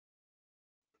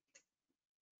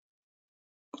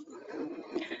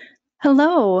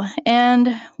Hello,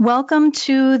 and welcome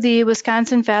to the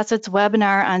Wisconsin Facets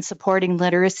webinar on supporting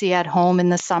literacy at home in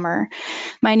the summer.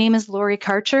 My name is Lori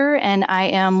Karcher, and I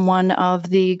am one of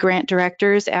the grant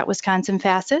directors at Wisconsin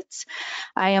Facets.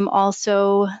 I am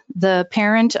also the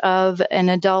parent of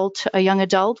a young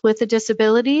adult with a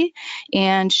disability,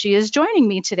 and she is joining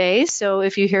me today. So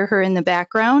if you hear her in the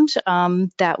background,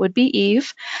 that would be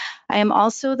Eve. I am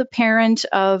also the parent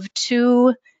of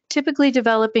two typically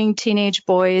developing teenage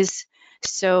boys,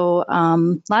 so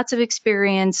lots of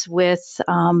experience with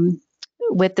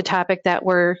the topic that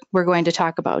we're going to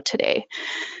talk about today.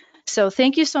 So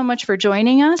thank you so much for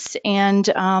joining us, and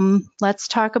let's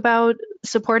talk about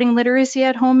supporting literacy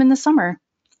at home in the summer.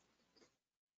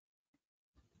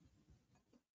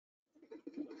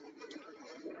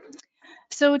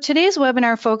 So today's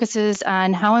webinar focuses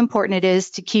on how important it is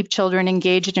to keep children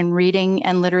engaged in reading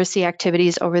and literacy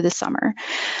activities over the summer.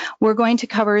 We're going to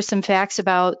cover some facts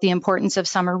about the importance of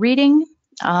summer reading,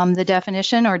 the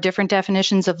definition or different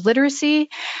definitions of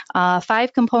literacy,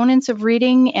 5 components of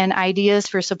reading and ideas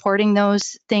for supporting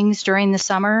those things during the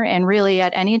summer and really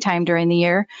at any time during the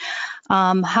year,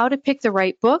 how to pick the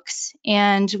right books,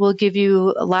 and we'll give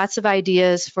you lots of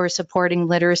ideas for supporting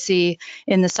literacy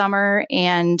in the summer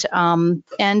and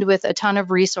end with a ton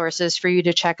of resources for you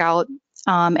to check out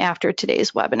after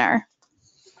today's webinar.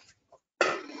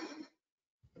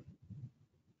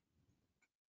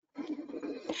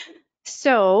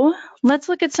 So let's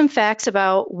look at some facts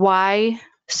about why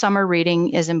summer reading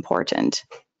is important.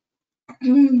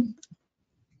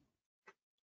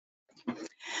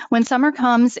 When summer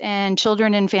comes and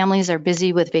children and families are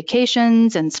busy with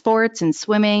vacations and sports and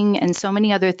swimming and so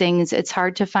many other things, it's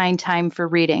hard to find time for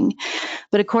reading.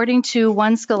 But according to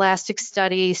one Scholastic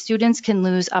study, students can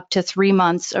lose up to 3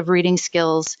 months of reading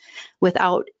skills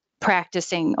without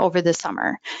practicing over the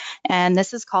summer. And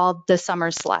this is called the summer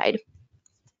slide.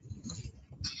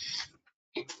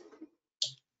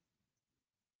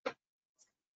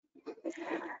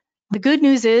 The good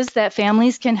news is that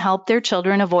families can help their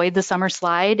children avoid the summer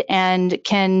slide and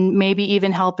can maybe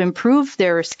even help improve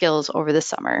their skills over the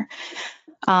summer.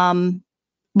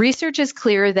 Research is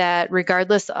clear that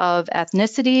regardless of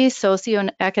ethnicity,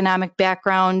 socioeconomic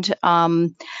background,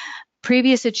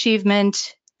 previous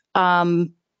achievement,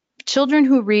 children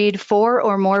who read 4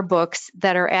 or more books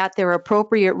that are at their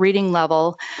appropriate reading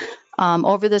level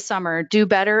over the summer do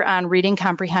better on reading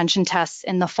comprehension tests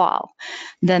in the fall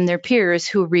than their peers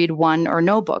who read 1 or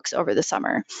no books over the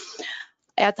summer.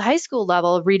 At the high school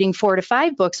level, reading 4 to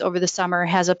 5 books over the summer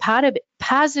has a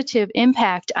positive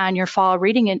impact on their fall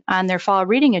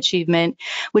reading achievement,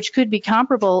 which could be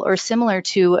comparable or similar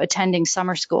to attending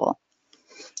summer school.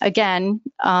 Again,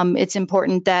 it's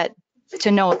important to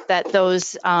note that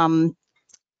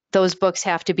those books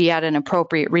have to be at an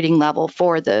appropriate reading level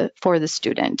for the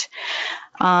student.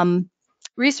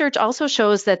 Research also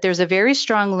shows that there's a very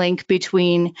strong link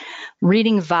between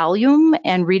reading volume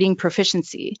and reading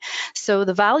proficiency. So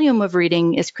the volume of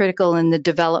reading is critical in the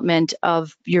development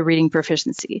of your reading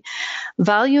proficiency.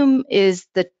 Volume is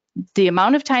the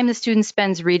amount of time the student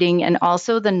spends reading and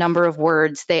also the number of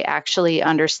words they actually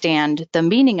understand the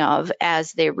meaning of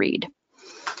as they read.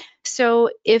 So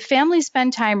if families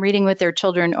spend time reading with their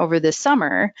children over the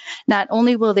summer, not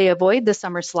only will they avoid the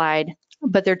summer slide,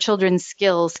 but their children's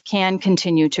skills can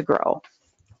continue to grow.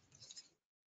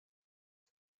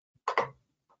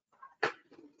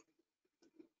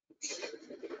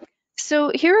 So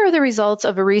here are the results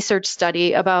of a research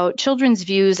study about children's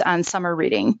views on summer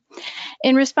reading.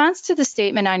 In response to the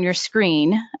statement on your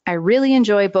screen, I really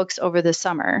enjoy books over the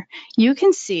summer, you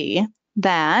can see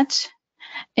that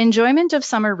enjoyment of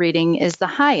summer reading is the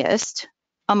highest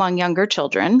among younger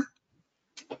children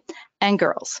and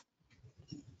girls.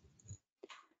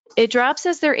 It drops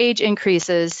as their age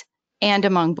increases and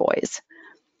among boys.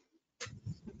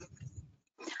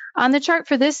 On the chart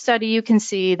for this study, you can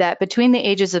see that between the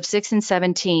ages of 6 and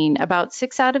 17, about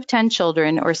 6 out of 10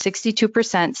 children, or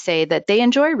 62%, say that they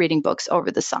enjoy reading books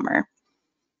over the summer.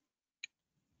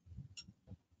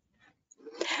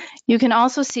 You can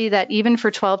also see that even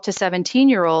for 12 to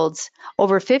 17-year-olds,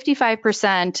 over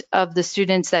 55% of the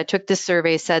students that took this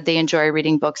survey said they enjoy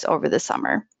reading books over the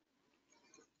summer.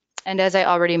 And as I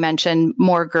already mentioned,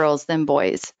 more girls than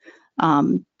boys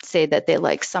say that they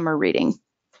like summer reading.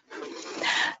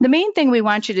 The main thing we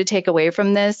want you to take away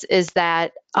from this is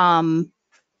that 44%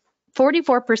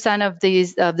 of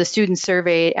the students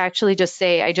surveyed actually just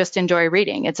say, I just enjoy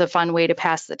reading. It's a fun way to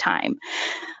pass the time.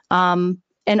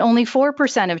 And only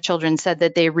 4% of children said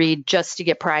that they read just to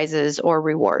get prizes or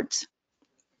rewards.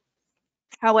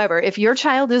 However, if your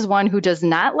child is one who does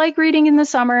not like reading in the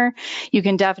summer, you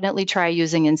can definitely try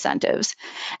using incentives.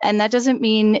 And that doesn't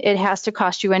mean it has to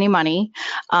cost you any money.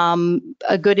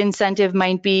 A good incentive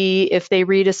might be if they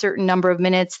read a certain number of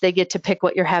minutes, they get to pick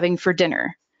what you're having for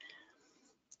dinner.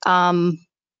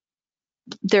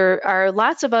 There are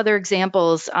lots of other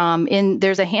examples.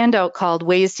 There's a handout called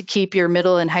Ways to Keep Your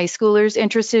Middle and High Schoolers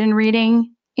Interested in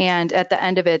Reading. And at the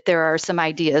end of it, there are some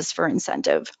ideas for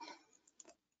incentive.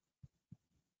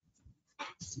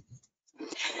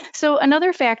 So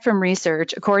another fact from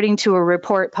research, according to a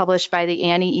report published by the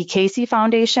Annie E. Casey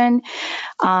Foundation,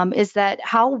 is that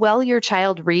how well your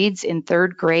child reads in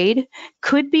third grade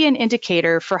could be an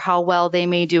indicator for how well they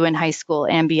may do in high school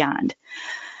and beyond.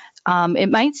 It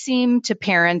might seem to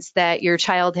parents that your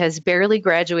child has barely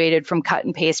graduated from cut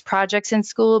and paste projects in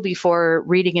school before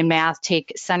reading and math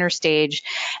take center stage,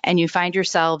 and you find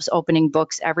yourselves opening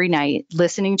books every night,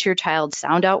 listening to your child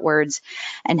sound out words,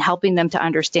 and helping them to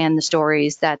understand the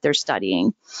stories that they're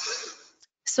studying.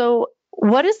 So,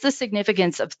 what is the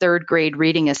significance of third grade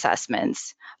reading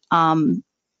assessments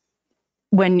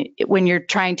when you're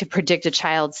trying to predict a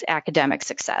child's academic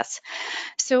success?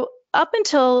 So, up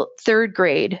until third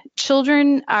grade,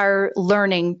 children are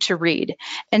learning to read.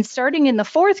 And starting in the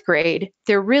fourth grade,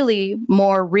 they're really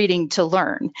more reading to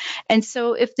learn. And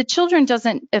so if the child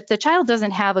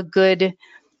doesn't have a good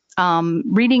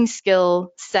reading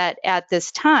skill set at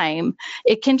this time,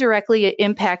 it can directly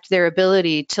impact their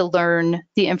ability to learn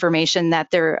the information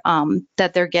that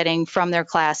they're getting from their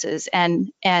classes and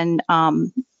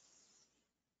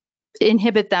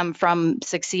inhibit them from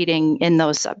succeeding in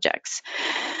those subjects.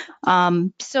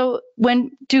 So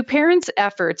do parents'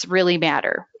 efforts really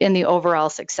matter in the overall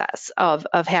success of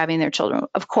having their children?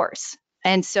 Of course.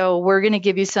 And so we're going to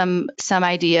give you some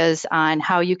ideas on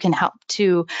how you can help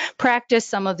to practice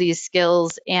some of these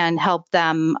skills and help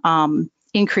them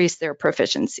increase their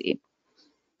proficiency.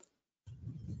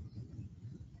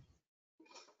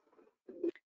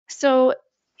 So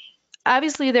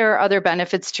obviously, there are other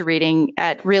benefits to reading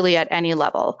at any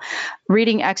level.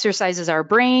 Reading exercises our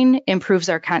brain, improves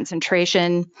our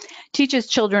concentration, teaches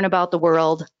children about the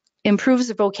world, improves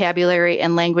the vocabulary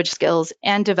and language skills,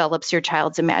 and develops your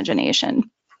child's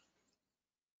imagination.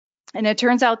 And it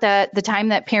turns out that the time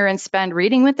that parents spend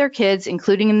reading with their kids,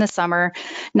 including in the summer,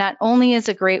 not only is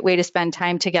a great way to spend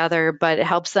time together, but it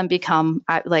helps them become,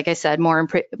 like I said, more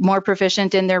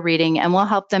proficient in their reading, and will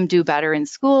help them do better in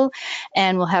school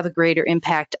and will have a greater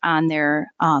impact on their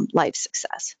life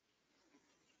success.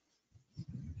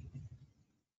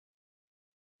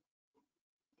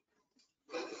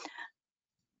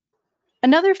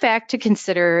 Another fact to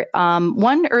consider,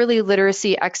 one early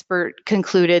literacy expert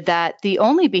concluded that the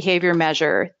only behavior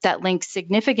measure that links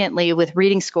significantly with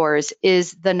reading scores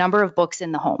is the number of books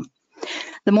in the home.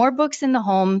 The more books in the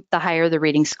home, the higher the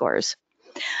reading scores.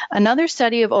 Another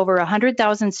study of over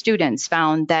 100,000 students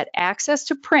found that access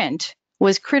to print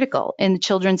was critical in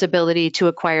children's ability to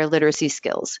acquire literacy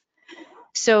skills.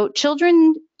 So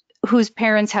children whose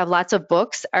parents have lots of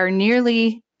books are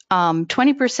nearly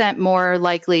 20% more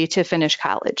likely to finish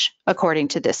college, according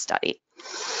to this study.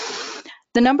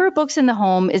 The number of books in the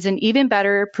home is an even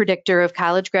better predictor of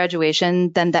college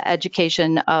graduation than the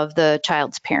education of the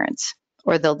child's parents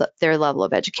or their level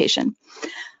of education.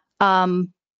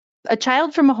 A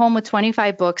child from a home with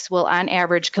 25 books will, on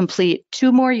average, complete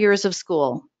 2 more years of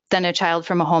school than a child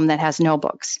from a home that has no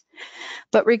books.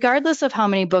 But regardless of how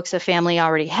many books a family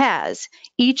already has,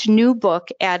 each new book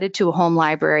added to a home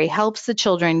library helps the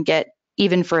children get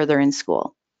even further in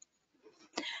school.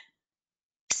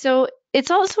 So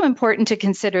it's also important to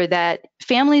consider that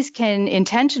families can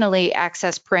intentionally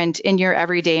access print in your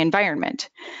everyday environment.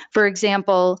 For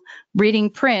example, reading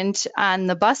print on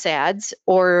the bus ads,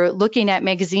 or looking at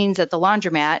magazines at the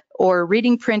laundromat, or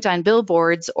reading print on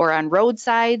billboards or on road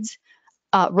signs,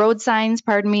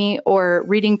 or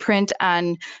reading print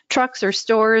on trucks or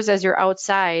stores as you're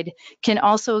outside can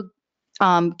also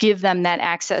give them that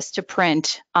access to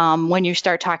print when you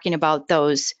start talking about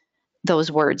those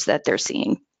words that they're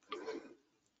seeing.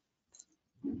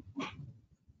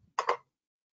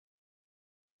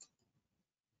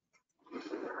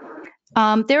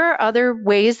 There are other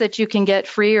ways that you can get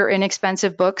free or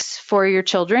inexpensive books for your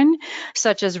children,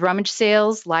 such as rummage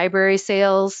sales, library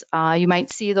sales. You might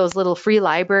see those little free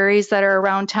libraries that are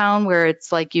around town where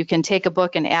it's like you can take a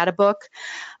book and add a book.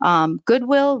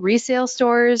 Goodwill, resale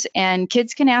stores, and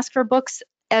kids can ask for books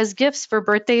as gifts for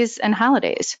birthdays and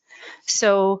holidays.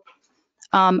 So,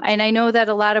 and I know that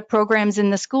a lot of programs in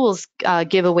the schools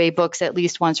give away books at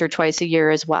least once or twice a year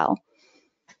as well.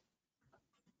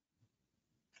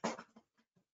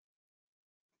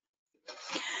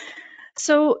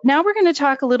 So now we're going to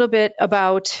talk a little bit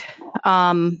about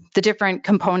the different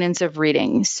components of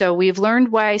reading. So we've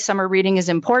learned why summer reading is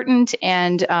important,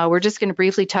 and we're just going to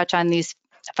briefly touch on these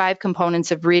 5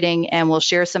 components of reading, and we'll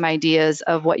share some ideas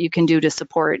of what you can do to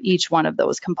support each one of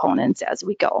those components as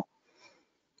we go.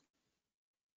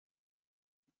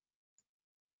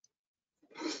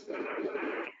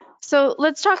 So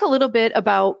let's talk a little bit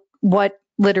about what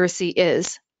literacy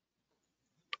is.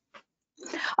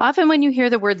 Often when you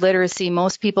hear the word literacy,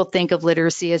 most people think of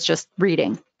literacy as just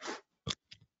reading.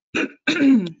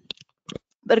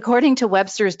 But according to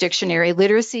Webster's dictionary,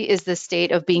 literacy is the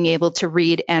state of being able to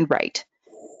read and write.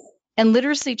 And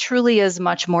literacy truly is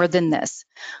much more than this.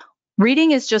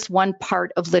 Reading is just one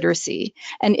part of literacy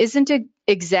and isn't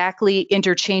exactly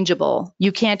interchangeable.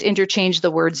 You can't interchange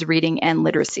the words reading and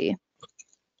literacy.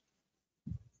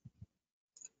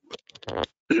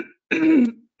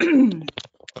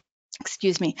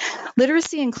 Excuse me.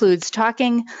 Literacy includes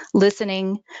talking,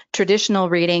 listening, traditional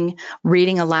reading,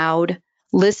 reading aloud,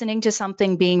 listening to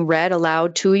something being read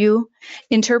aloud to you,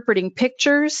 interpreting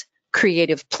pictures,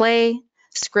 creative play,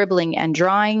 scribbling and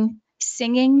drawing,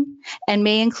 singing, and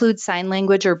may include sign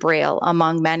language or braille,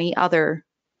 among many other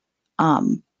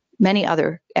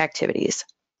activities.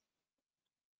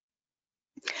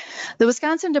 The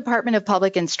Wisconsin Department of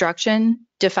Public Instruction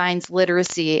defines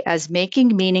literacy as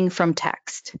making meaning from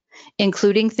text,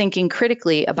 including thinking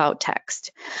critically about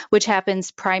text, which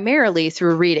happens primarily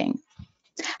through reading.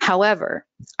 However,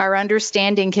 our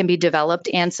understanding can be developed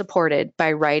and supported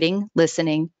by writing,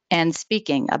 listening, and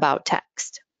speaking about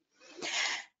text.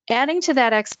 Adding to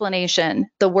that explanation,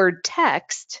 the word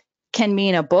text can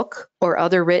mean a book or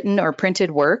other written or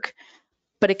printed work,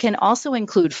 but it can also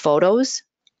include photos,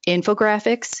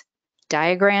 infographics,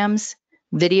 diagrams,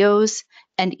 videos,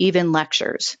 and even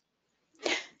lectures.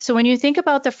 So when you think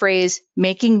about the phrase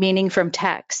making meaning from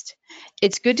text,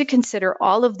 it's good to consider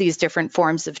all of these different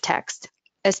forms of text,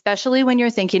 especially when you're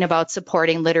thinking about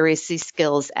supporting literacy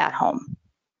skills at home.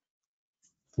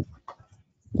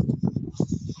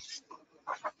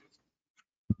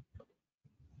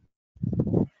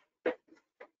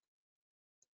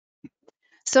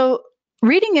 So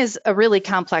reading is a really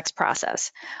complex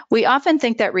process. We often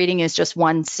think that reading is just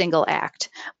one single act,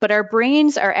 but our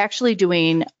brains are actually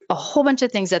doing a whole bunch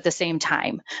of things at the same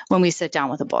time when we sit down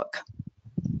with a book.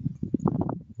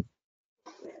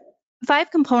 5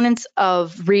 components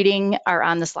of reading are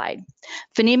on the slide: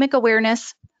 phonemic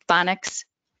awareness, phonics,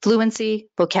 fluency,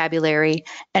 vocabulary,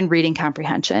 and reading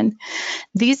comprehension.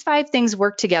 These 5 things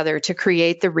work together to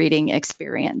create the reading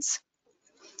experience.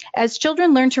 As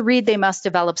children learn to read, they must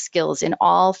develop skills in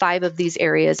all 5 of these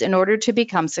areas in order to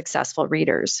become successful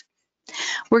readers.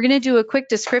 We're going to do a quick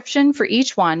description for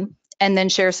each one and then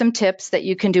share some tips that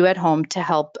you can do at home to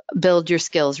help build your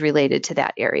skills related to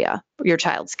that area, your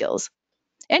child's skills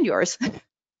and yours.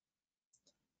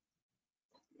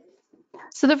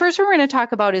 So the first one we're going to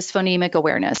talk about is phonemic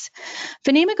awareness.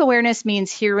 Phonemic awareness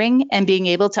means hearing and being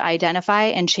able to identify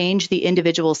and change the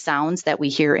individual sounds that we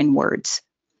hear in words.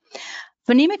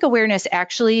 Phonemic awareness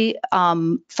actually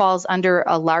falls under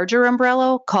a larger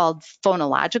umbrella called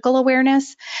phonological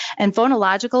awareness. And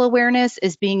phonological awareness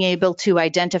is being able to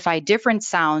identify different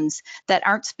sounds that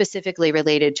aren't specifically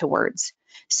related to words.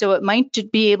 So it might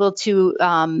be able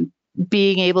to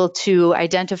being able to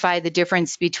identify the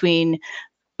difference between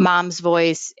mom's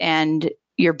voice and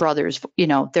your brother's,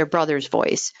 their brother's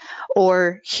voice,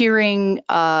 or hearing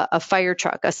a fire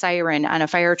truck, a siren on a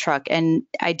fire truck, and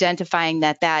identifying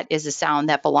that that is a sound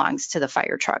that belongs to the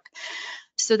fire truck.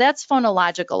 So that's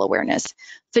phonological awareness.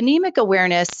 Phonemic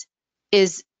awareness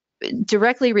is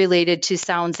directly related to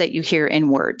sounds that you hear in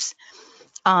words.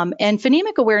 And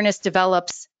phonemic awareness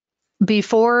develops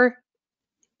before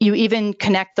you even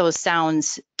connect those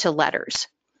sounds to letters.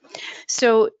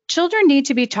 So children need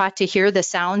to be taught to hear the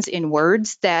sounds in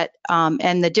words that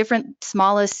and the different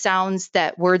smallest sounds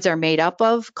that words are made up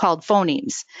of, called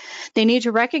phonemes. They need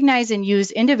to recognize and use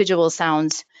individual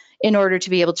sounds in order to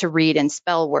be able to read and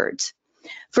spell words.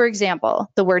 For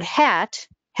example, the word hat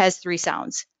has 3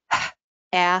 sounds, h,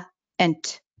 a, and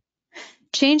t.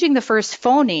 Changing the first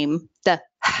phoneme, the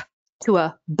h, to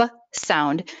a b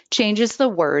sound changes the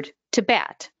word to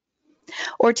bat.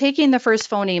 Or taking the first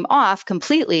phoneme off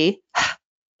completely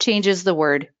changes the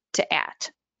word to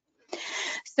at.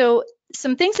 So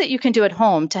some things that you can do at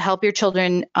home to help your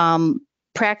children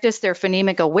practice their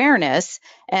phonemic awareness,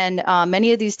 and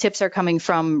many of these tips are coming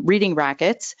from Reading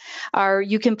Rockets, are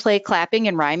you can play clapping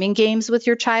and rhyming games with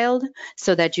your child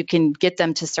so that you can get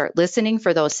them to start listening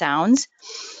for those sounds.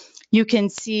 You can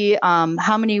see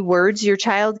how many words your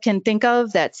child can think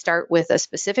of that start with a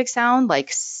specific sound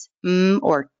like s, m,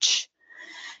 or ch.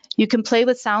 You can play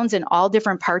with sounds in all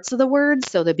different parts of the word,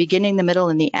 so the beginning, the middle,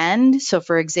 and the end. So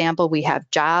for example, we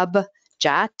have job,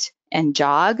 jot, and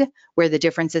jog, where the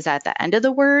difference is at the end of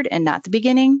the word and not the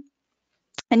beginning.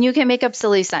 And you can make up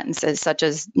silly sentences such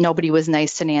as nobody was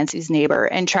nice to Nancy's neighbor,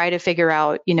 and try to figure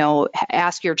out,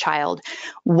 ask your child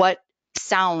what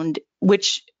sound,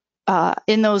 which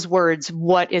in those words,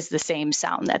 what is the same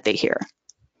sound that they hear.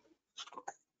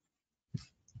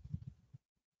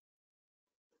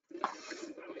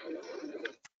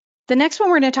 The next one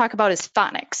we're going to talk about is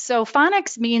phonics. So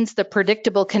phonics means the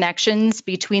predictable connections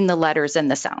between the letters and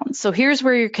the sounds. So here's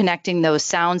where you're connecting those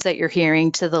sounds that you're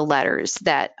hearing to the letters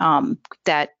that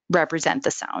represent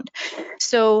the sound.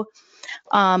 So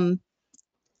trying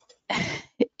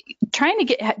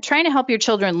to help your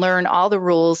children learn all the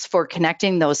rules for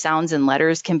connecting those sounds and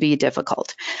letters can be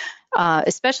difficult,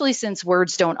 especially since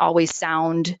words don't always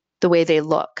sound the way they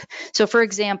look. So for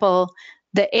example,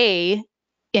 the A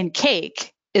in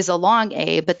cake is a long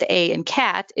A, but the A in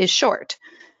cat is short.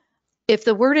 If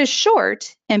the word is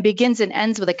short and begins and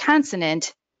ends with a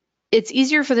consonant, it's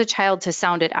easier for the child to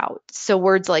sound it out. So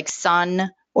words like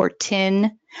sun or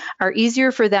tin are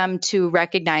easier for them to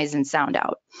recognize and sound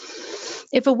out.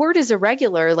 If a word is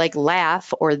irregular, like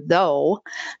laugh or though,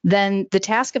 then the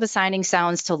task of assigning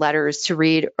sounds to letters to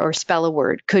read or spell a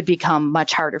word could become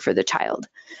much harder for the child.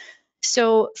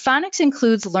 So phonics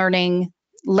includes learning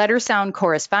letter sound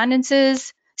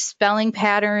correspondences, spelling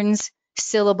patterns,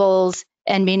 syllables,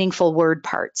 and meaningful word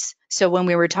parts. So when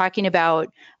we were talking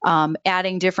about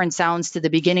adding different sounds to the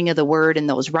beginning of the word and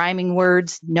those rhyming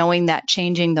words, knowing that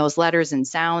changing those letters and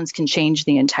sounds can change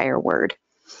the entire word.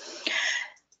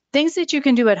 Things that you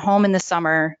can do at home in the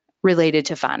summer related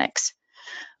to phonics.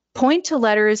 Point to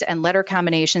letters and letter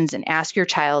combinations and ask your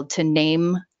child to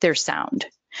name their sound.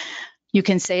 You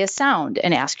can say a sound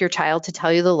and ask your child to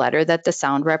tell you the letter that the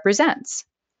sound represents.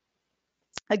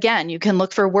 Again, you can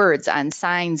look for words on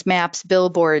signs, maps,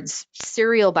 billboards,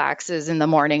 cereal boxes in the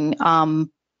morning,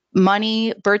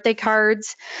 money, birthday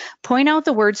cards. Point out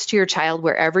the words to your child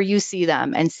wherever you see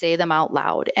them and say them out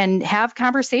loud and have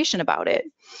conversation about it.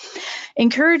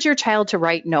 Encourage your child to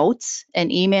write notes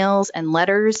and emails and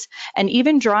letters, and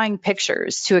even drawing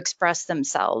pictures to express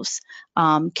themselves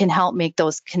can help make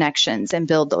those connections and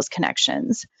build those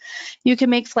connections. You can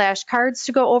make flashcards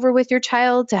to go over with your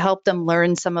child to help them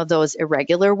learn some of those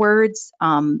irregular words.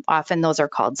 Often those are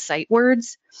called sight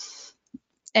words.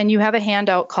 And you have a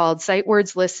handout called Sight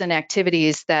Words, Lists, and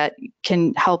Activities that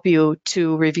can help you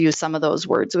to review some of those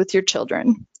words with your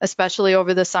children, especially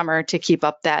over the summer to keep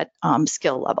up that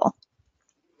skill level.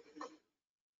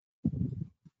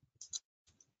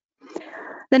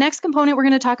 The next component we're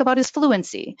going to talk about is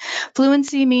fluency.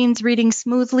 Fluency means reading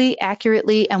smoothly,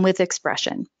 accurately, and with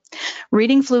expression.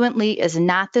 Reading fluently is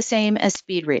not the same as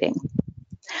speed reading.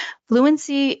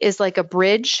 Fluency is like a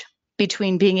bridge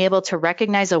between being able to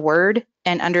recognize a word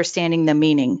and understanding the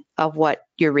meaning of what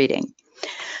you're reading.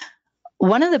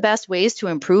 One of the best ways to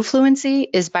improve fluency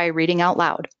is by reading out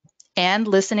loud and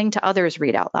listening to others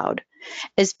read out loud,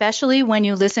 especially when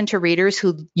you listen to readers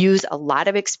who use a lot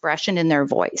of expression in their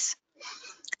voice.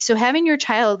 So having your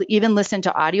child even listen to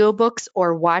audiobooks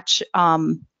or watch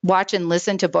and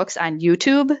listen to books on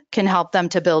YouTube can help them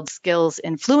to build skills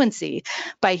in fluency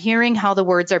by hearing how the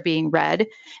words are being read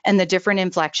and the different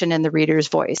inflection in the reader's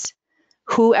voice.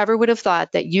 Whoever would have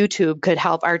thought that YouTube could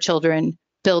help our children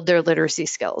build their literacy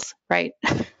skills, right?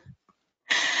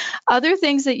 Other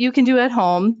things that you can do at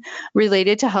home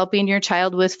related to helping your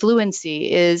child with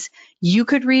fluency is you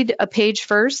could read a page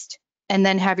first and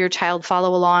then have your child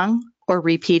follow along or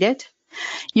repeat it.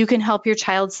 You can help your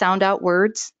child sound out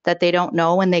words that they don't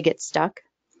know when they get stuck.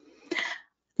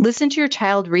 Listen to your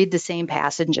child read the same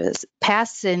pages.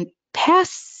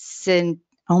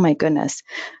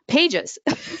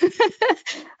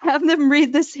 Have them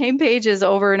read the same pages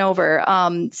over and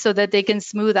over so that they can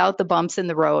smooth out the bumps in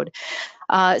the road.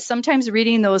 Sometimes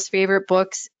reading those favorite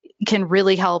books can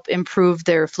really help improve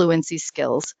their fluency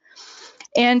skills.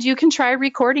 And you can try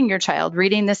recording your child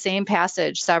reading the same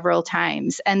passage several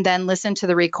times and then listen to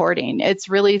the recording. It's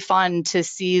really fun to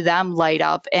see them light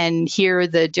up and hear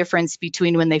the difference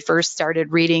between when they first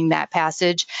started reading that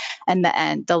passage and the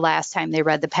end, the last time they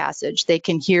read the passage. They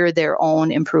can hear their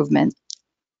own improvement.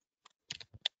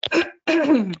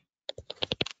 The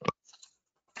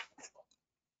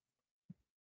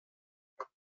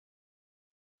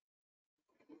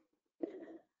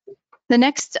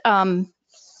next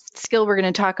skill we're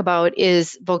going to talk about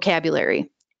is vocabulary.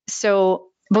 So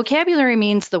vocabulary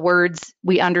means the words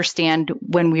we understand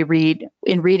when we read,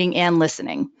 in reading and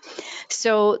listening.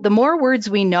 So the more words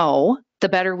we know, the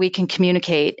better we can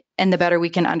communicate and the better we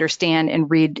can understand and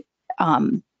read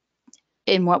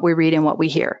in what we read and what we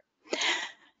hear.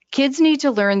 Kids need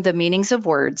to learn the meanings of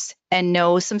words and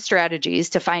know some strategies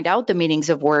to find out the meanings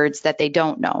of words that they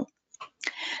don't know.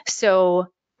 So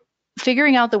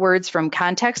figuring out the words from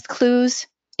context clues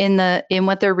in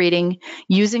what they're reading,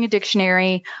 using a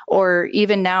dictionary, or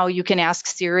even now you can ask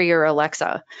Siri or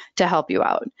Alexa to help you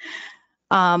out.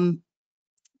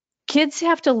 Kids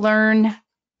have to learn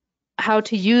how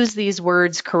to use these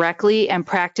words correctly and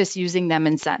practice using them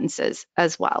in sentences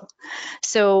as well.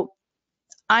 So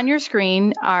on your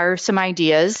screen are some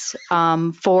ideas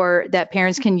that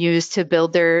parents can use to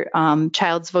build their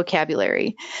child's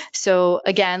vocabulary. So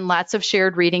again, lots of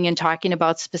shared reading and talking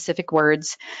about specific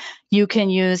words. You can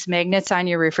use magnets on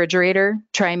your refrigerator.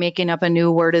 Try making up a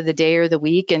new word of the day or the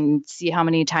week and see how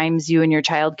many times you and your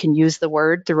child can use the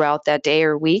word throughout that day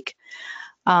or week.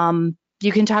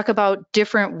 You can talk about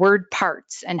different word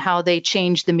parts and how they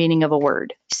change the meaning of a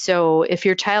word. So if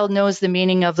your child knows the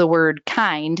meaning of the word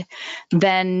kind,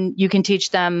 then you can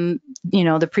teach them,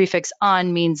 the prefix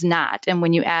un means not. And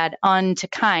when you add un to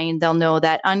kind, they'll know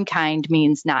that unkind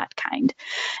means not kind.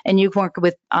 And you can work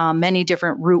with many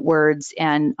different root words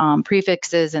and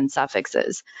prefixes and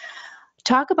suffixes.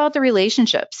 Talk about the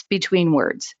relationships between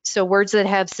words. So words that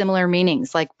have similar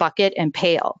meanings like bucket and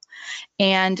pail,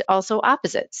 and also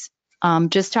opposites.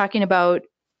 Just talking about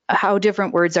how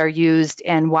different words are used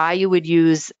and why you would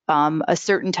use a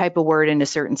certain type of word in a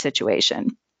certain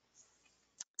situation.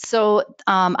 So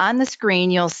on the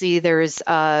screen, you'll see there's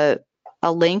a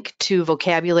link to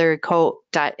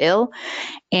vocabularyco.il,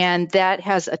 and that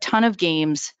has a ton of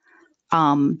games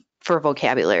for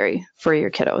vocabulary for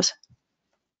your kiddos.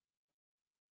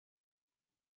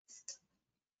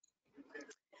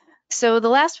 So the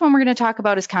last one we're going to talk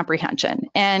about is comprehension.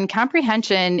 And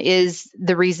comprehension is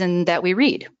the reason that we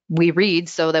read. We read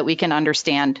so that we can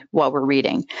understand what we're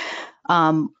reading.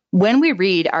 When we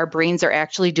read, our brains are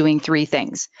actually doing three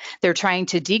things. They're trying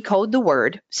to decode the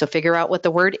word, so figure out what the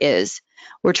word is.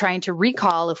 We're trying to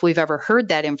recall if we've ever heard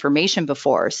that information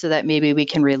before so that maybe we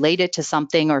can relate it to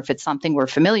something or if it's something we're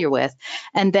familiar with,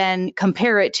 and then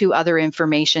compare it to other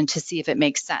information to see if it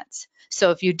makes sense.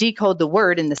 So if you decode the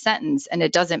word in the sentence and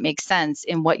it doesn't make sense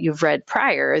in what you've read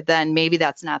prior, then maybe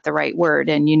that's not the right word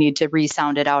and you need to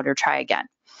resound it out or try again.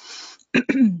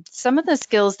 Some of the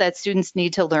skills that students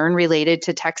need to learn related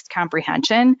to text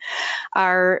comprehension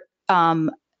are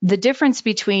the difference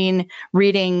between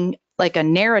reading like a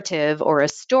narrative or a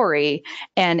story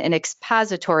and an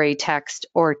expository text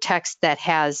or text that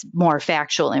has more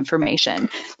factual information.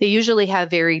 They usually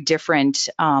have very different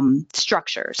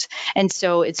structures. And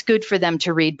so it's good for them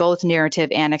to read both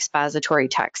narrative and expository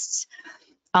texts.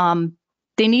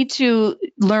 They need to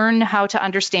learn how to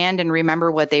understand and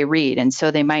remember what they read. And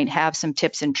so they might have some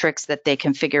tips and tricks that they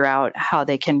can figure out how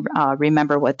they can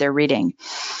remember what they're reading.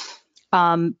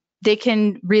 They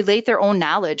can relate their own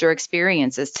knowledge or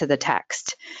experiences to the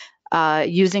text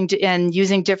using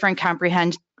different comprehension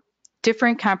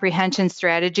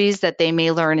strategies that they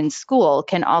may learn in school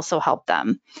can also help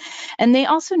them. And they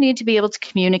also need to be able to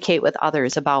communicate with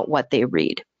others about what they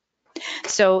read.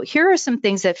 So here are some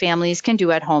things that families can do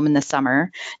at home in the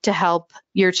summer to help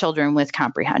your children with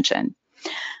comprehension.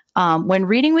 When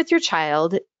reading with your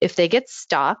child, if they get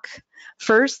stuck,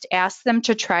 first ask them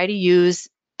to try to use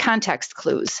context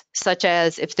clues, such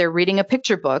as if they're reading a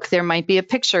picture book, there might be a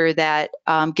picture that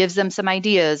gives them some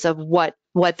ideas of what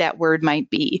that word might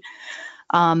be.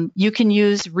 You can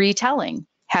use retelling.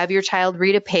 Have your child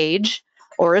read a page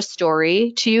or a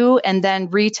story to you and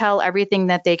then retell everything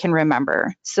that they can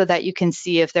remember so that you can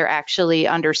see if they're actually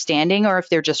understanding or if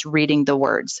they're just reading the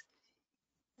words.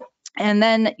 And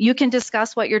then you can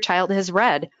discuss what your child has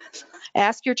read.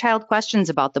 Ask your child questions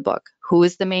about the book. Who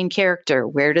is the main character?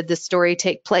 Where did the story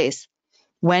take place?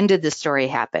 When did the story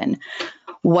happen?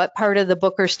 What part of the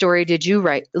book or story did you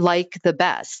like the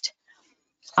best?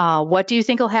 What do you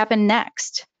think will happen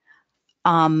next?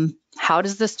 How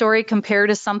does the story compare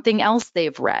to something else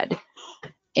they've read?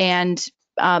 And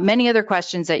many other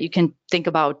questions that you can think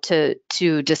about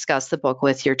to discuss the book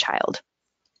with your child.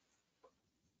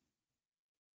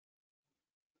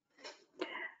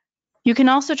 You can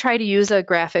also try to use a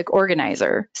graphic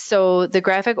organizer. So the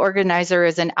graphic organizer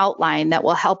is an outline that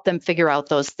will help them figure out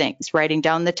those things, writing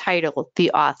down the title,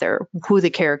 the author, who the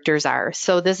characters are.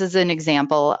 So this is an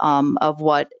example of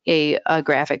what a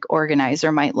graphic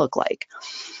organizer might look like.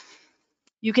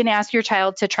 You can ask your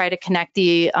child to try to connect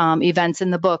the events in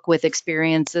the book with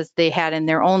experiences they had in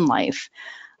their own life.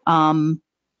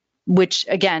 which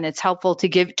again, it's helpful to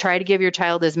try to give your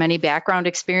child as many background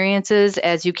experiences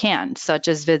as you can, such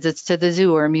as visits to the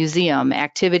zoo or museum,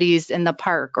 activities in the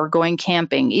park or going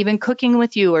camping, even cooking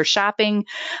with you or shopping,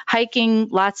 hiking,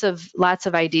 lots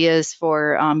of ideas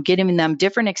for getting them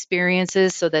different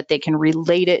experiences so that they can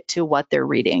relate it to what they're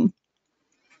reading.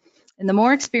 And the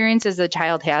more experiences a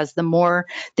child has, the more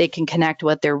they can connect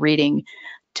what they're reading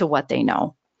to what they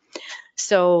know.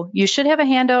 So you should have a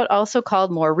handout also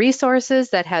called More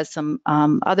Resources that has some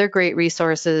other great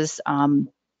resources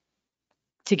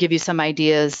to give you some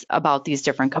ideas about these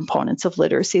different components of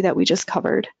literacy that we just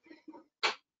covered.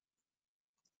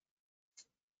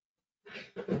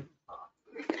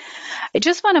 I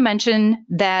just want to mention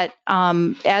that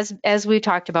as we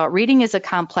talked about, reading is a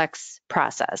complex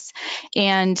process,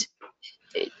 and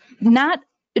not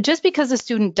just because a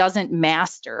student doesn't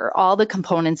master all the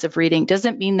components of reading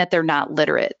doesn't mean that they're not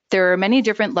literate. There are many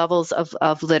different levels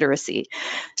of literacy.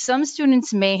 Some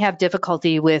students may have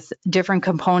difficulty with different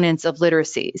components of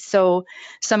literacy. So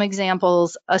some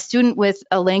examples, a student with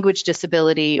a language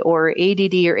disability or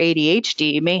ADD or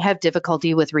ADHD may have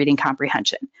difficulty with reading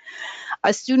comprehension.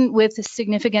 A student with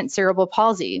significant cerebral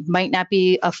palsy might not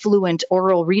be a fluent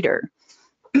oral reader.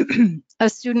 A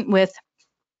student with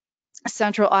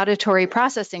central auditory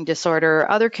processing disorder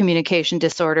or other communication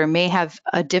disorder may have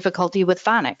a difficulty with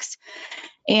phonics.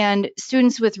 And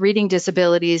students with reading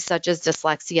disabilities such as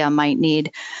dyslexia might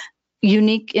need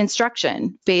unique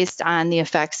instruction based on the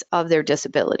effects of their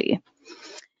disability.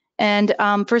 And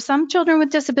for some children with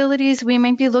disabilities, we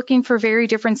might be looking for very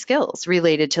different skills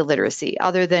related to literacy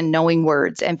other than knowing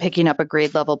words and picking up a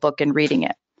grade level book and reading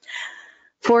it.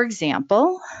 For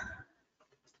example,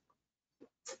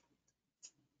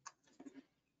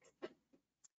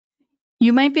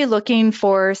 you might be looking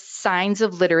for signs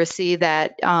of literacy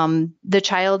that the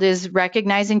child is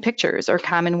recognizing pictures or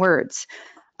common words.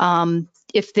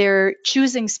 If they're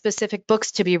choosing specific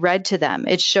books to be read to them,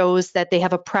 it shows that they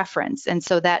have a preference. And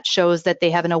so that shows that they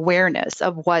have an awareness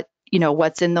of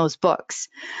what's in those books.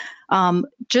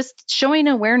 Just showing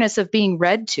awareness of being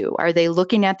read to. Are they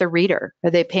looking at the reader? Are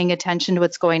they paying attention to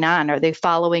what's going on? Are they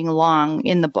following along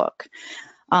in the book?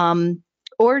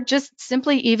 Or just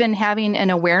simply even having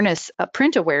an awareness, a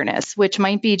print awareness, which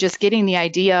might be just getting the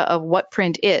idea of what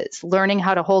print is, learning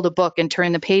how to hold a book and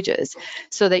turn the pages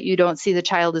so that you don't see the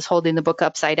child is holding the book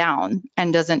upside down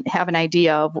and doesn't have an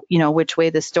idea of, which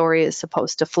way the story is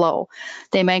supposed to flow.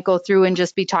 They might go through and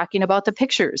just be talking about the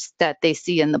pictures that they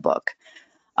see in the book.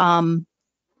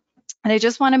 And I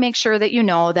just want to make sure that you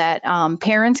know that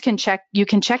parents can check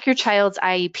your child's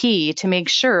IEP to make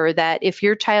sure that if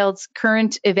your child's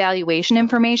current evaluation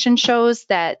information shows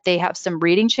that they have some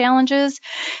reading challenges,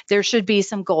 there should be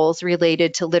some goals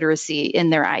related to literacy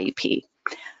in their IEP.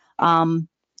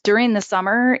 During the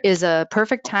summer is a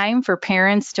perfect time for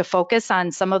parents to focus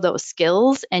on some of those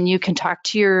skills, and you can talk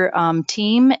to your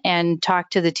team and talk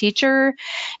to the teacher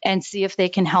and see if they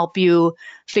can help you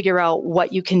figure out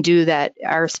what you can do that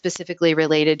are specifically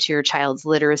related to your child's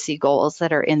literacy goals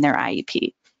that are in their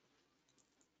IEP.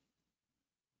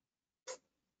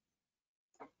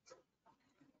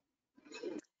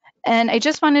 And I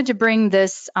just wanted to bring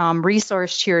this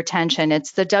resource to your attention.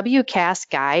 It's the WCAS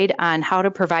guide on how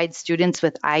to provide students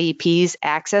with IEPs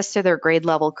access to their grade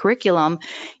level curriculum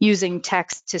using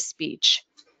text to speech.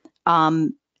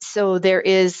 So there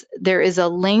is a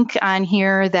link on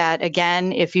here that,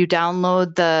 again, if you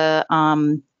download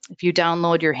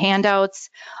your handouts,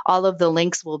 all of the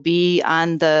links will be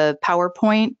on the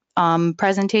PowerPoint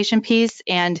presentation piece.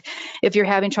 And if you're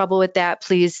having trouble with that,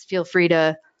 please feel free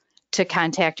to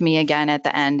contact me again at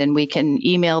the end, and we can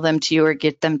email them to you or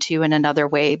get them to you in another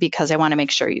way, because I want to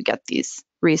make sure you get these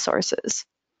resources.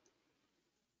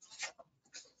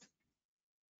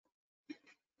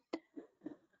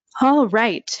 All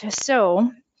right,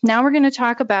 so now we're going to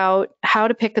talk about how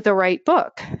to pick the right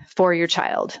book for your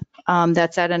child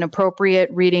that's at an appropriate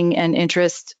reading and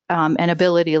interest and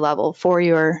ability level for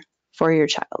your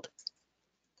child.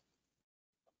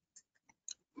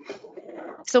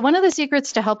 So one of the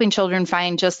secrets to helping children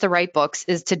find just the right books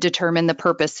is to determine the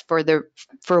purpose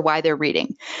for why they're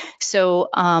reading. So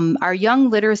our young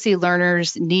literacy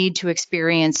learners need to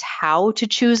experience how to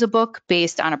choose a book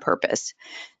based on a purpose.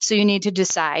 So you need to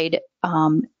decide,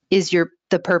 is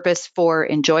the purpose for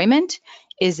enjoyment?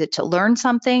 Is it to learn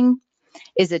something?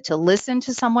 Is it to listen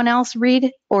to someone else read?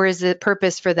 Or is it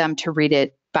purpose for them to read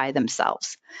it by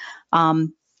themselves?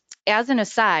 As an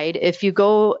aside, if you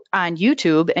go on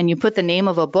YouTube and you put the name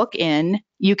of a book in,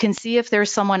 you can see if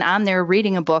there's someone on there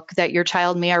reading a book that your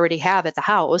child may already have at the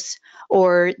house,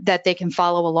 or that they can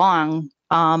follow along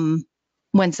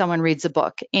when someone reads a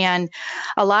book. And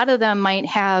a lot of them might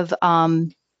have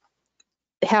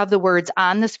the words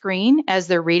on the screen as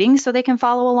they're reading so they can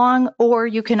follow along, or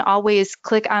you can always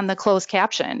click on the closed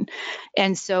caption.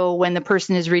 And so when the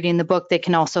person is reading the book, they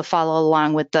can also follow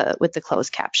along with the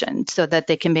closed caption so that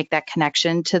they can make that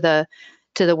connection to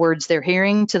the words they're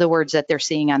hearing, to the words that they're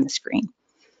seeing on the screen.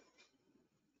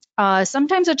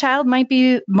 Sometimes a child might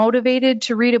be motivated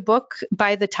to read a book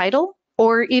by the title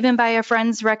or even by a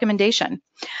friend's recommendation.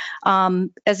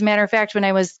 As a matter of fact, when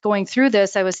I was going through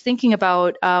this, I was thinking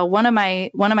about one of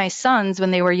my sons when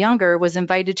they were younger was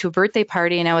invited to a birthday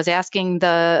party, and I was asking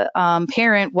the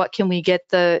parent, what can we get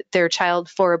their child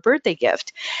for a birthday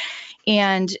gift?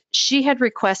 And she had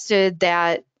requested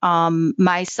that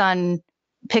my son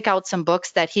pick out some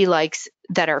books that he likes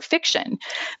that are fiction,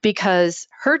 because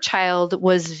her child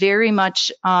was very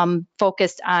much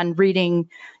focused on reading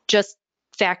just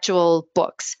factual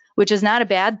books, which is not a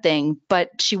bad thing, but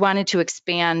she wanted to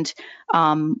expand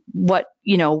what,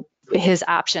 his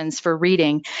options for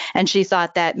reading. And she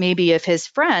thought that maybe if his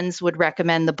friends would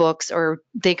recommend the books, or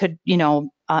they could,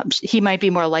 he might be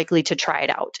more likely to try it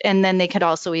out. And then they could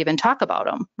also even talk about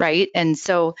them, right? And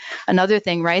so another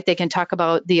thing, right, they can talk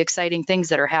about the exciting things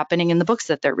that are happening in the books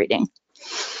that they're reading.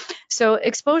 So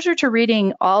exposure to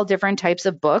reading all different types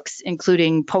of books,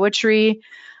 including poetry,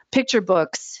 picture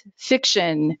books,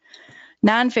 fiction,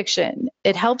 nonfiction,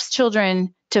 it helps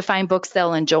children to find books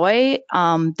they'll enjoy,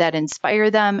 that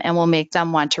inspire them and will make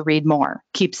them want to read more,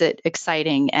 keeps it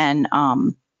exciting, and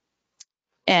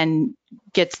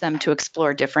gets them to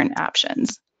explore different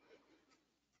options.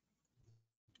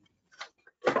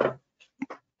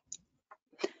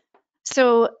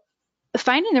 So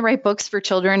finding the right books for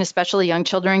children, especially young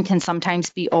children, can sometimes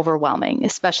be overwhelming,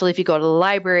 especially if you go to the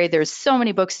library. There's so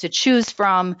many books to choose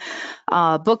from,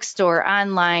 bookstore,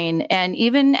 online, and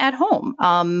even at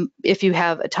home. If you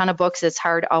have a ton of books, it's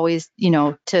hard always,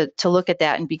 to look at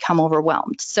that and become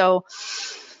overwhelmed. So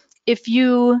if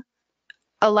you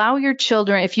allow your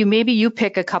children, maybe you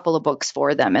pick a couple of books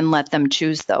for them and let them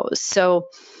choose those. So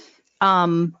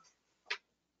when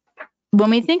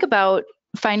we think about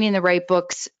finding the right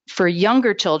books for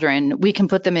younger children, we can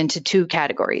put them into two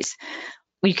categories.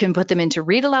 We can put them into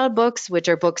read aloud books, which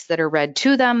are books that are read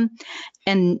to them,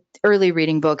 and early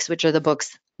reading books, which are the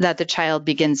books that the child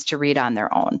begins to read on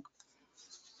their own.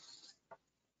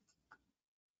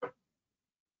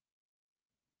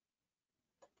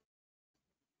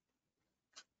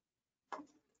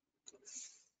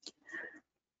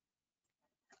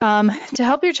 To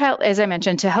help your child, as I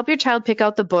mentioned, to help your child pick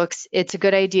out the books, it's a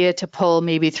good idea to pull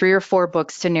maybe 3 or 4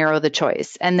 books to narrow the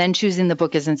choice, and then choosing the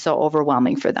book isn't so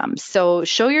overwhelming for them. So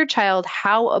show your child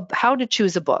how to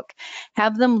choose a book.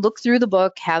 Have them look through the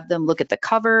book, have them look at the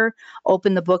cover,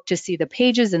 open the book to see the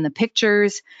pages and the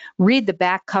pictures, read the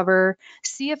back cover,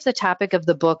 see if the topic of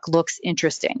the book looks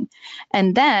interesting,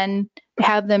 and then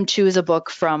have them choose a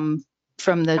book from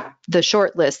the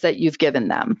short list that you've given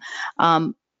them.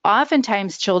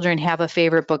 Oftentimes children have a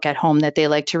favorite book at home that they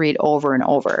like to read over and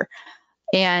over.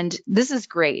 And this is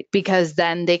great because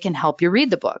then they can help you read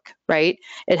the book, right?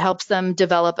 It helps them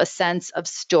develop a sense of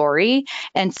story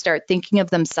and start thinking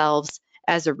of themselves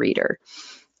as a reader.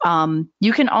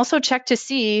 You can also check to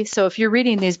see, so if you're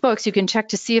reading these books, you can check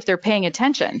to see if they're paying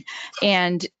attention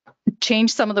and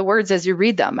change some of the words as you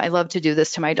read them. I love to do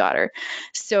this to my daughter.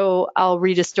 So I'll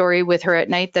read a story with her at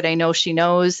night that I know she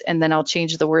knows, and then I'll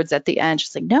change the words at the end.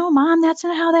 She's like, "No, Mom, that's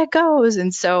not how that goes."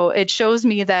 And so it shows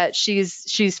me that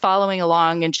she's following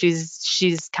along and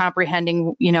she's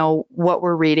comprehending, what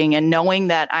we're reading, and knowing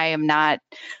that I am not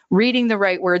reading the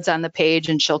right words on the page,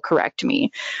 and she'll correct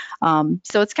me.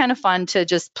 So it's kind of fun to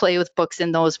just play with books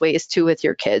in those ways too with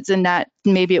your kids, and that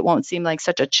maybe it won't seem like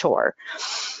such a chore.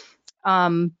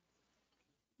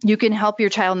 You can help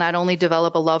your child not only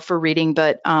develop a love for reading,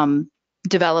 but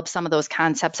develop some of those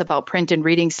concepts about print and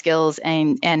reading skills,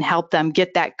 and help them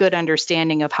get that good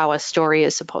understanding of how a story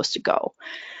is supposed to go.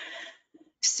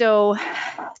 So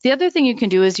the other thing you can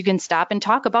do is you can stop and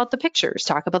talk about the pictures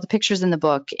in the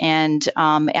book, and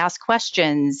ask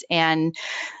questions and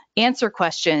answer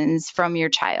questions from your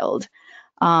child.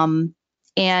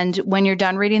 And when you're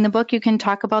done reading the book, you can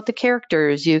talk about the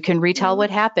characters, you can retell what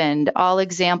happened, all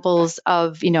examples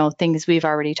of, things we've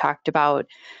already talked about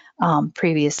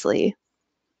previously.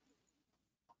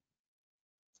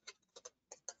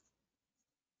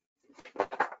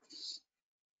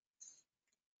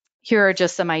 Here are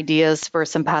just some ideas for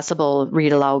some possible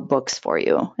read aloud books for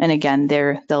you. And again,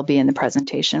 they'll be in the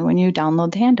presentation when you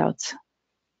download the handouts.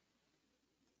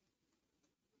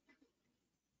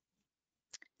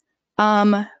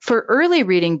 For early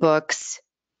reading books,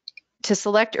 to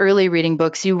select early reading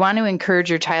books, you want to encourage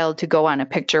your child to go on a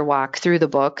picture walk through the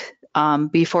book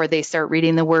before they start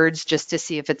reading the words, just to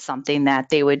see if it's something that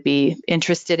they would be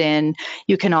interested in.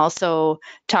 You can also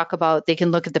talk about, they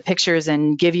can look at the pictures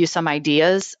and give you some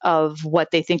ideas of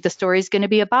what they think the story is going to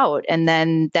be about. And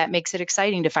then that makes it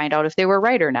exciting to find out if they were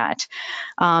right or not.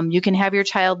 You can have your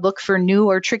child look for new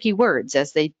or tricky words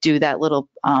as they do that little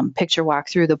picture walk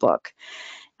through the book.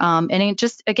 And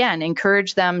just, again,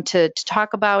 encourage them to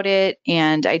talk about it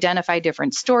and identify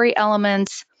different story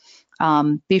elements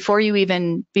before you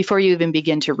even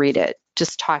begin to read it.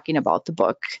 Just talking about the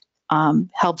book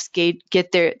helps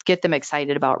get them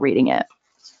excited about reading it.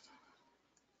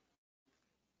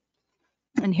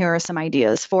 And here are some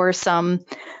ideas for some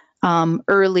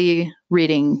early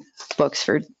reading books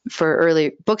for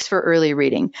early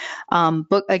reading.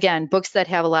 Books that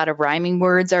have a lot of rhyming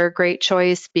words are a great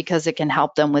choice because it can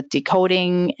help them with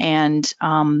decoding, and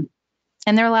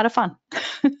they're a lot of fun.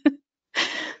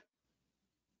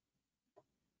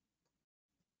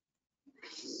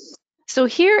 So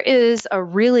here is a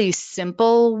really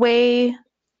simple way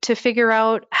to figure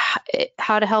out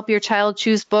how to help your child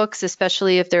choose books,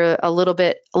 especially if they're a little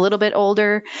bit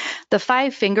older. The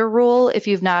 5-finger rule, if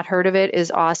you've not heard of it, is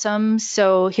awesome.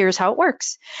 So here's how it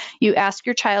works. You ask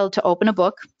your child to open a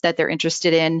book that they're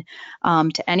interested in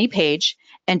to any page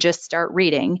and just start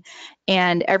reading.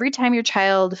 And every time your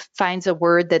child finds a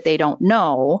word that they don't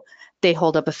know, they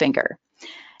hold up a finger.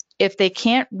 If they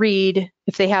can't read,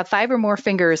 if they have 5 or more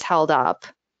fingers held up,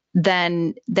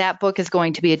 then that book is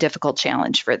going to be a difficult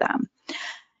challenge for them.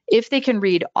 If they can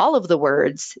read all of the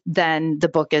words, then the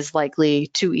book is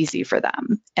likely too easy for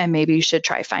them, and maybe you should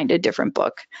try find a different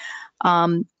book.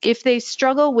 If they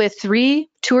struggle with 2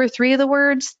 or 3 of the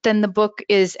words, then the book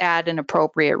is at an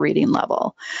appropriate reading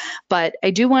level. But I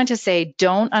do want to say,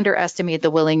 don't underestimate the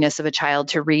willingness of a child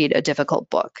to read a difficult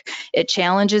book. It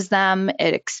challenges them,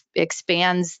 it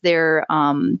expands their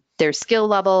skill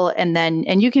level,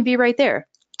 and you can be right there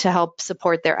to help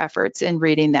support their efforts in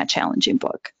reading that challenging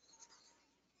book.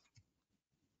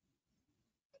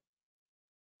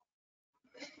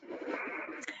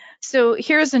 So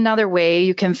here's another way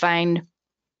you can find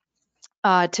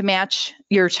to match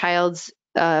your child's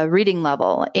reading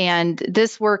level. And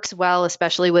this works well,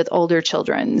 especially with older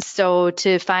children. So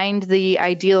to find the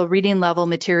ideal reading level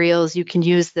materials, you can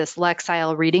use this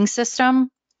Lexile reading system.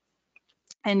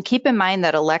 And keep in mind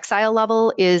that a Lexile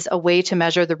level is a way to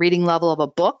measure the reading level of a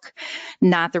book,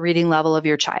 not the reading level of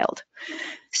your child.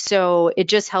 So it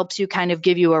just helps you kind of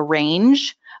give you a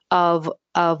range of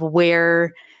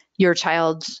where your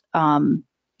child's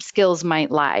skills might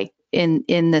lie in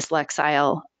this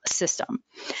Lexile system.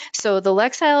 So the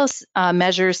Lexile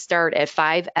measures start at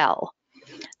 5L.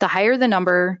 The higher the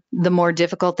number, the more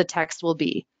difficult the text will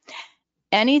be.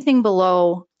 Anything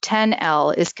below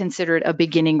 10L is considered a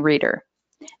beginning reader,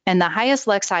 and the highest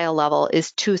Lexile level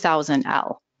is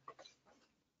 2000L.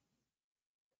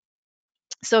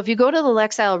 So if you go to the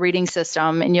Lexile reading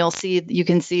system, and you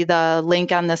can see the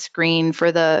link on the screen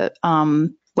for the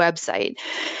website,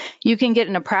 you can get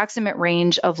an approximate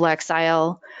range of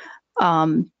Lexile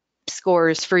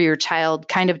scores for your child,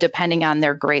 kind of depending on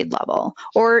their grade level.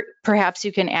 Or perhaps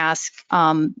you can ask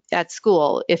at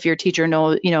school if your teacher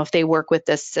knows, if they work with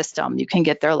this system, you can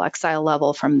get their Lexile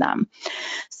level from them.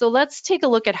 So let's take a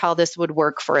look at how this would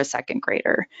work for a second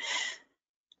grader.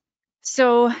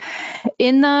 So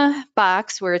in the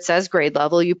box where it says grade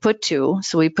level, you put 2.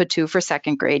 So we put 2 for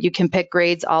second grade. You can pick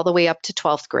grades all the way up to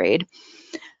 12th grade.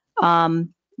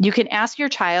 You can ask your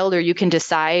child, or you can